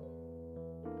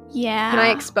 Yeah. Can I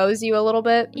expose you a little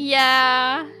bit?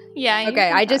 Yeah. Yeah.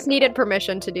 Okay, I just needed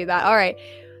permission to do that. All right.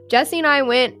 Jessie and I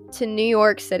went to New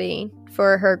York City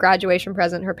for her graduation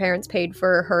present. Her parents paid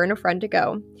for her and a friend to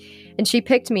go. And she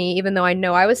picked me, even though I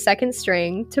know I was second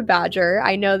string to Badger.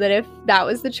 I know that if that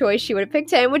was the choice, she would have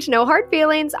picked him, which no hard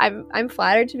feelings. I'm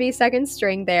flattered to be second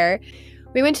string there.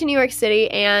 We went to New York City,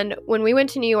 and when we went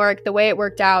to New York, the way it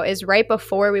worked out is right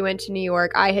before we went to New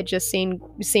York, I had just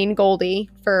seen Goldie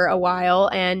for a while,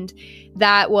 and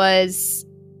that was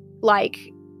like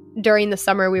during the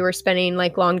summer we were spending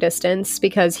like long distance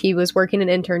because he was working an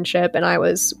internship and I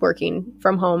was working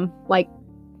from home, like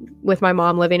with my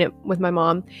mom, living it with my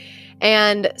mom.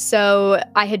 And so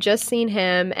I had just seen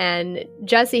him, and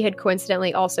Jessie had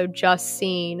coincidentally also just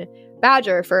seen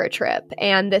Badger for a trip.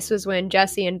 And this was when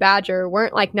Jessie and Badger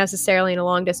weren't like necessarily in a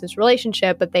long distance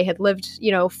relationship, but they had lived,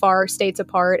 you know, far states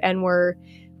apart and were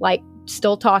like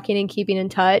still talking and keeping in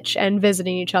touch and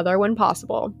visiting each other when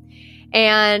possible.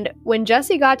 And when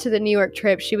Jessie got to the New York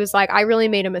trip, she was like, I really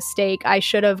made a mistake. I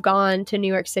should have gone to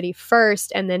New York City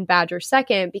first and then Badger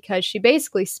second, because she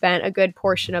basically spent a good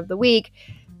portion of the week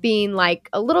being like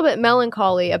a little bit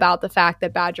melancholy about the fact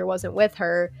that Badger wasn't with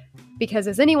her. Because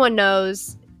as anyone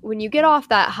knows, when you get off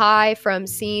that high from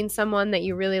seeing someone that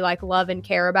you really like, love and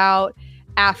care about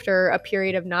after a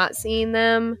period of not seeing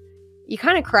them, you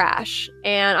kind of crash.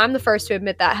 And I'm the first to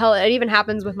admit that. Hell, it even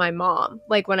happens with my mom.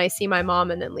 Like when I see my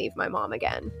mom and then leave my mom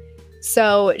again.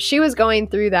 So she was going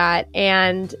through that,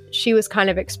 and she was kind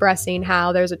of expressing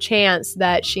how there's a chance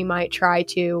that she might try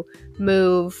to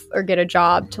move or get a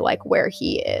job to like where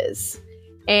he is.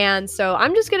 And so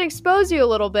I'm just going to expose you a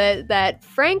little bit that,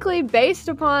 frankly, based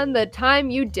upon the time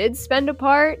you did spend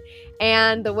apart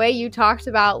and the way you talked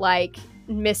about like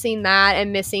missing that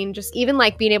and missing just even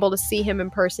like being able to see him in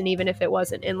person, even if it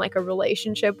wasn't in like a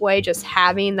relationship way, just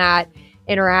having that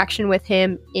interaction with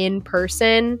him in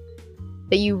person,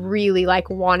 that you really like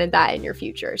wanted that in your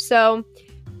future. So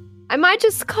I might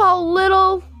just call a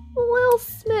little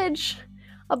smidge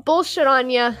of bullshit on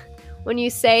you when you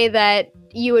say that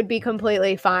you would be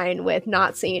completely fine with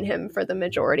not seeing him for the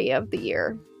majority of the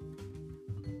year.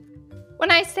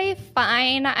 When I say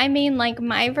fine, I mean like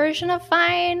my version of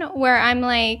fine, where I'm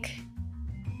like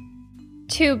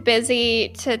too busy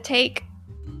to take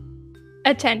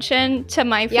attention to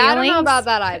my feelings. Yeah, I don't know about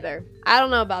that either. I don't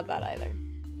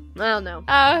know.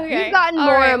 Oh, okay. You've gotten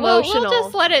more emotional. We'll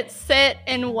just let it sit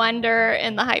and wonder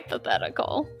in the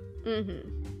hypothetical. Mm-hmm.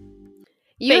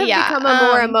 You have become a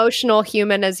more emotional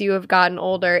human as you have gotten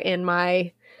older, in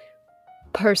my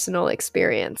personal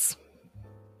experience.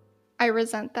 I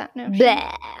resent that notion.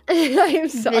 I'm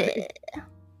sorry.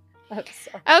 I'm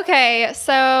sorry. Okay,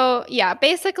 so yeah,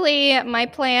 basically my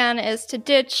plan is to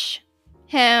ditch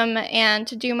him and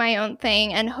to do my own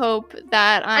thing and hope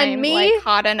that I'm like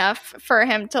hot enough for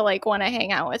him to like want to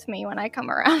hang out with me when I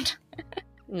come around.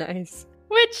 Nice.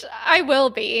 Which I will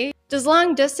be. Does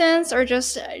long distance or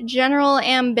just general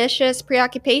ambitious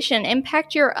preoccupation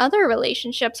impact your other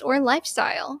relationships or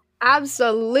lifestyle?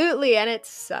 Absolutely, and it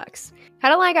sucks.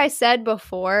 Kind of like I said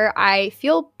before, I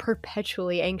feel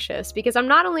perpetually anxious because I'm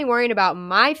not only worried about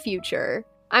my future,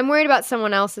 I'm worried about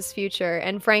someone else's future,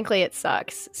 and frankly, it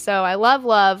sucks. So I love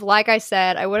love. Like I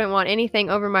said, I wouldn't want anything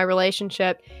over my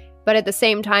relationship, but at the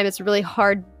same time, it's a really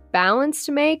hard balance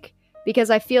to make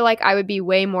because I feel like I would be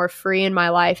way more free in my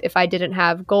life if I didn't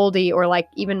have Goldie or like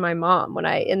even my mom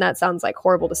and that sounds like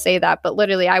horrible to say that, but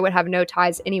literally I would have no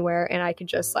ties anywhere and I could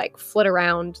just like flit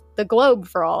around the globe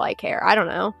for all I care. I don't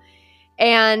know.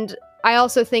 And I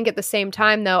also think at the same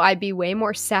time though, I'd be way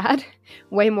more sad,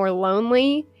 way more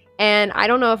lonely. And I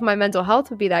don't know if my mental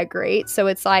health would be that great. So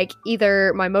it's like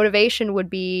either my motivation would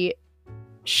be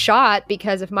shot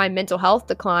because if my mental health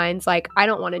declines, like I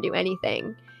don't want to do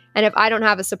anything. And if I don't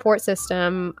have a support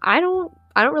system, I don't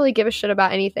really give a shit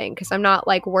about anything because I'm not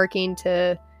like working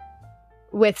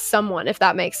with someone, if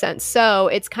that makes sense. So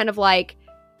it's kind of like,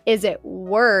 is it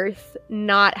worth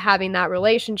not having that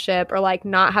relationship or like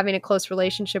not having a close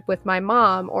relationship with my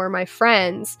mom or my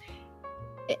friends?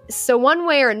 So one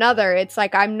way or another, it's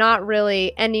like I'm not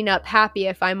really ending up happy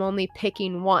if I'm only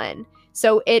picking one.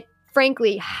 So it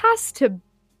frankly has to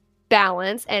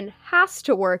balance and has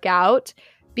to work out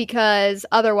because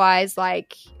otherwise,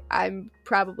 like, I'm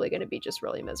probably going to be just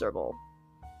really miserable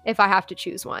if I have to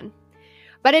choose one.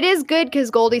 But it is good because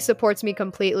Goldie supports me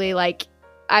completely. Like,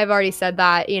 I've already said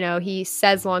that, you know, he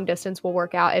says long distance will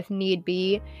work out if need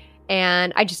be.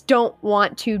 And I just don't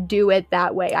want to do it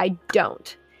that way. I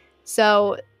don't.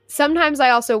 So sometimes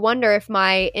I also wonder if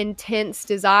my intense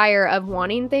desire of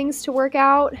wanting things to work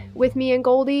out with me and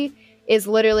Goldie is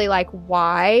literally like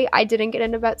why I didn't get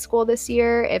into vet school this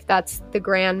year, if that's the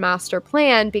grand master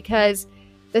plan, because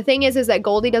the thing is that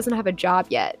Goldie doesn't have a job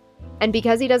yet. And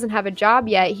because he doesn't have a job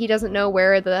yet, he doesn't know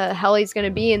where the hell he's going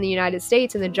to be in the United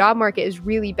States. And the job market is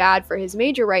really bad for his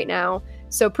major right now.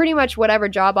 So pretty much whatever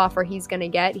job offer he's going to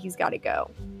get, he's got to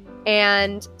go.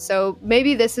 And so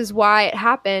maybe this is why it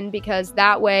happened, because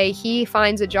that way he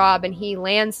finds a job and he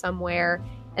lands somewhere.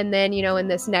 And then, you know, in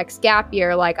this next gap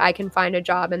year, like I can find a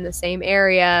job in the same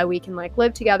area. We can like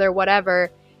live together, whatever.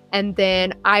 And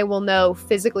then I will know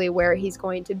physically where he's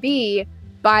going to be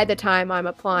by the time I'm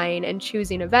applying and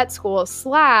choosing a vet school.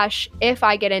 / if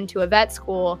I get into a vet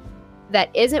school that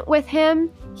isn't with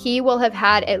him, he will have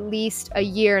had at least a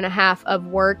year and a half of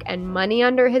work and money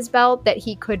under his belt that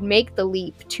he could make the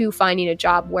leap to finding a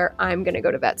job where I'm going to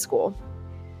go to vet school.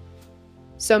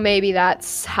 So maybe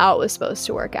that's how it was supposed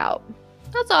to work out.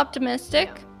 That's optimistic.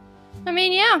 Yeah. I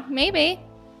mean, yeah, maybe.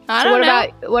 I don't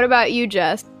know. What about you,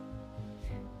 Jess?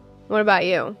 What about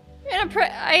you?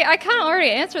 I kind of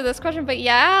already answered this question, but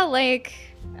yeah, like,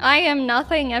 I am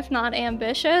nothing if not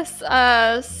ambitious.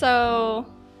 So,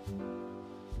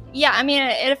 yeah, I mean,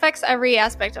 it affects every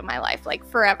aspect of my life, like,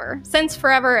 forever. Since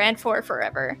forever and for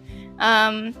forever.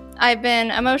 I've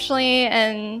been emotionally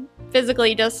and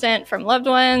physically distant from loved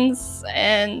ones,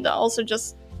 and also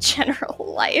just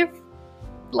general life.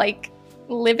 Like,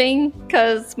 living,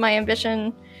 because my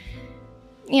ambition,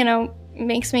 you know,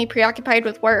 makes me preoccupied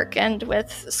with work and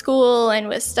with school and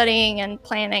with studying and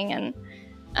planning,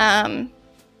 and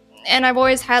I've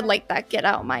always had like that get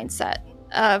out mindset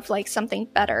of like something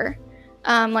better.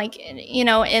 Like, you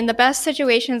know, in the best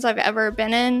situations I've ever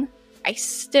been in, I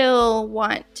still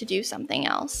want to do something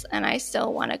else and I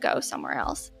still want to go somewhere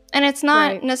else. And it's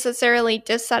not necessarily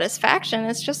dissatisfaction,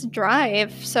 it's just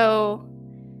drive. So,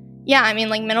 yeah, I mean,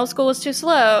 like, middle school was too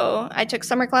slow. I took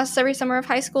summer classes every summer of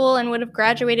high school and would have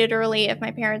graduated early if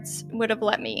my parents would have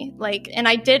let me. Like, and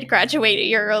I did graduate a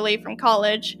year early from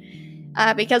college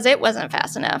because it wasn't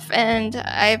fast enough. And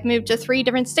I've moved to 3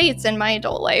 different states in my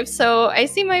adult life. So I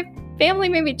see my family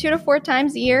maybe 2 to 4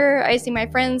 times a year. I see my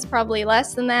friends probably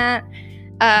less than that.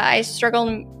 I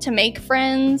struggle to make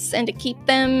friends and to keep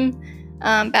them.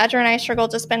 Badger and I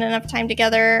struggled to spend enough time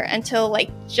together until like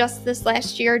just this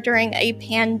last year during a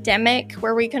pandemic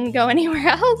where we couldn't go anywhere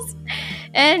else.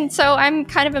 And so I'm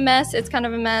kind of a mess. It's kind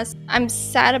of a mess. I'm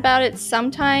sad about it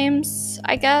sometimes,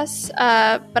 I guess,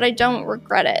 but I don't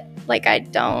regret it. Like, I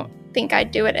don't think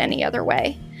I'd do it any other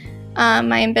way.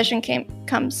 My ambition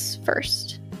comes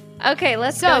first. Okay,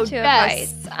 let's go to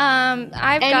advice. I've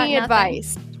got any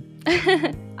advice?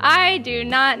 I do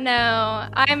not know.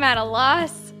 I'm at a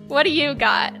loss. What do you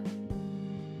got?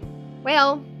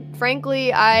 Well,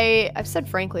 frankly, I've said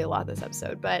frankly a lot this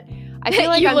episode, but I feel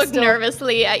like you look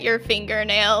nervously at your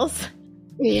fingernails.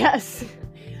 Yes.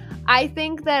 I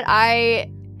think that I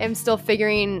am still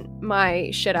figuring my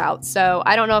shit out, so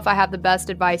I don't know if I have the best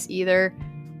advice either.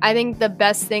 I think the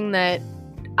best thing that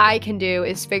I can do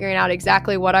is figuring out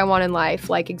exactly what I want in life,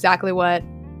 like exactly what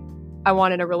I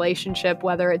want in a relationship,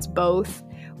 whether it's both,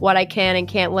 what I can and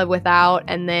can't live without,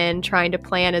 and then trying to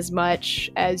plan as much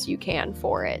as you can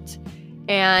for it.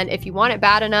 And if you want it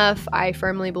bad enough, I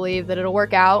firmly believe that it'll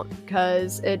work out,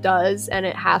 because it does, and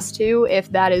it has to,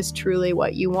 if that is truly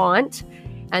what you want.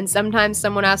 And sometimes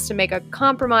someone has to make a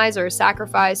compromise or a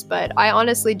sacrifice, but I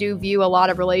honestly do view a lot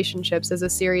of relationships as a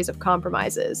series of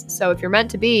compromises. So if you're meant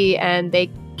to be and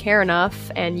they care enough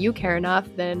and you care enough,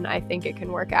 then I think it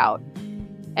can work out.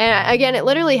 And again, it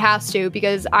literally has to,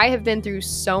 because I have been through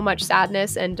so much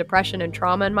sadness and depression and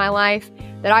trauma in my life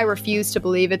that I refuse to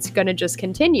believe it's going to just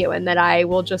continue and that I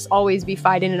will just always be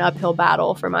fighting an uphill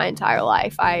battle for my entire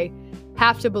life. I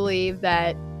have to believe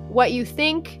that what you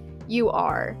think, you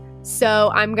are.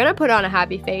 So I'm going to put on a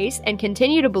happy face and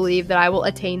continue to believe that I will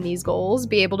attain these goals,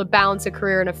 be able to balance a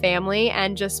career and a family,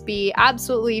 and just be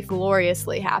absolutely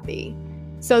gloriously happy.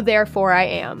 So therefore I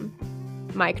am.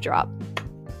 Mic drop.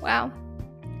 Wow.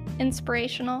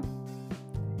 Inspirational.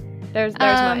 There's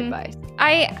my advice.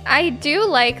 I do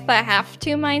like the have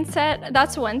to mindset.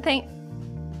 That's one thing.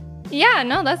 Yeah,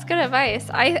 no, that's good advice.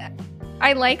 I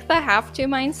like the have to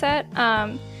mindset.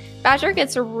 Badger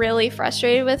gets really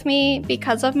frustrated with me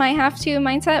because of my have to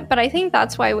mindset, but I think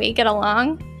that's why we get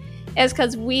along, is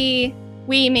because we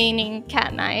meaning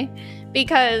Kat and I,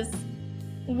 because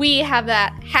we have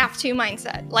that have to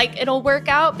mindset. Like, it'll work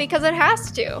out because it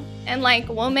has to. And like,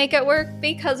 we'll make it work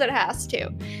because it has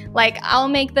to. Like, I'll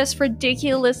make this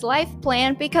ridiculous life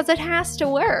plan because it has to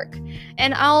work.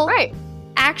 And I'll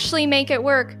actually make it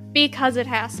work because it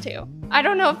has to. I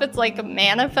don't know if it's like a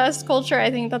manifest culture.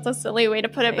 I think that's a silly way to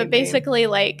put it. Maybe. But basically,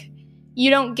 like, you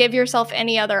don't give yourself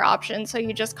any other option. So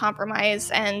you just compromise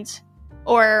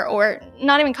or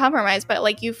not even compromise, but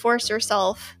like, you force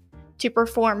yourself to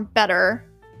perform better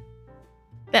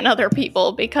than other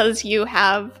people because you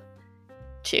have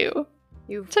to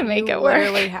make it work. You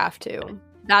literally have to.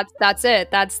 That's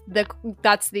it. That's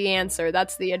the answer.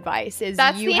 That's the advice.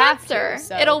 That's you the have answer. To,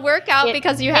 so it'll work out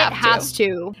because you have to. It has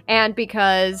to, and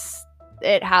because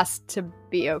it has to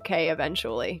be okay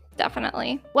eventually.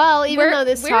 Definitely. Well, even though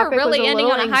this topic really was a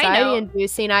little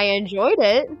anxiety-inducing, I enjoyed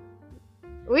it.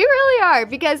 We really are,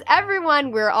 because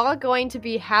we're all going to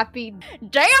be happy.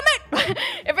 Damn it!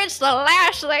 If it's the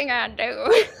last thing I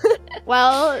do.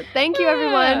 Well, thank you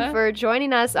everyone for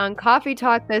joining us on Coffee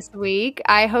Talk this week.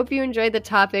 I hope you enjoyed the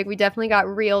topic. We definitely got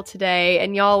real today,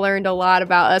 and y'all learned a lot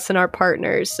about us and our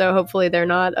partners, so hopefully they're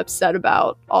not upset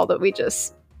about all that we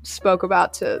just spoke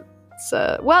about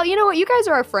well, you know what? You guys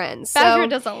are our friends. Badger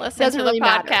doesn't listen to the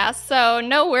podcast, so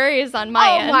no worries on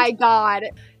my end. Oh my God.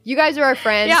 You guys are our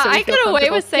friends. Yeah, so I get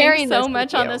away with saying so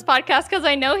much on this podcast because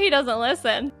I know he doesn't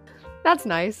listen. That's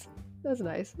nice. That's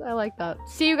nice. I like that.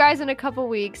 See you guys in a couple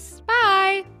weeks.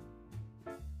 Bye.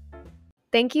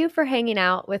 Thank you for hanging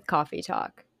out with Coffee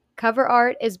Talk. Cover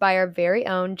art is by our very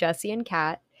own Jesse and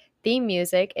Kat. Theme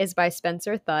music is by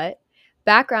Spencer Thutt.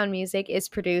 Background music is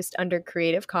produced under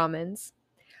Creative Commons.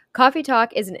 Coffee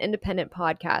Talk is an independent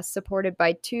podcast supported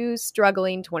by 2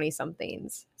 struggling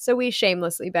 20-somethings. So we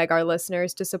shamelessly beg our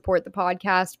listeners to support the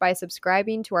podcast by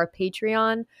subscribing to our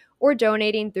Patreon or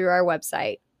donating through our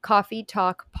website,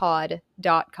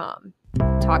 coffeetalkpod.com.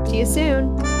 Talk to you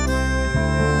soon.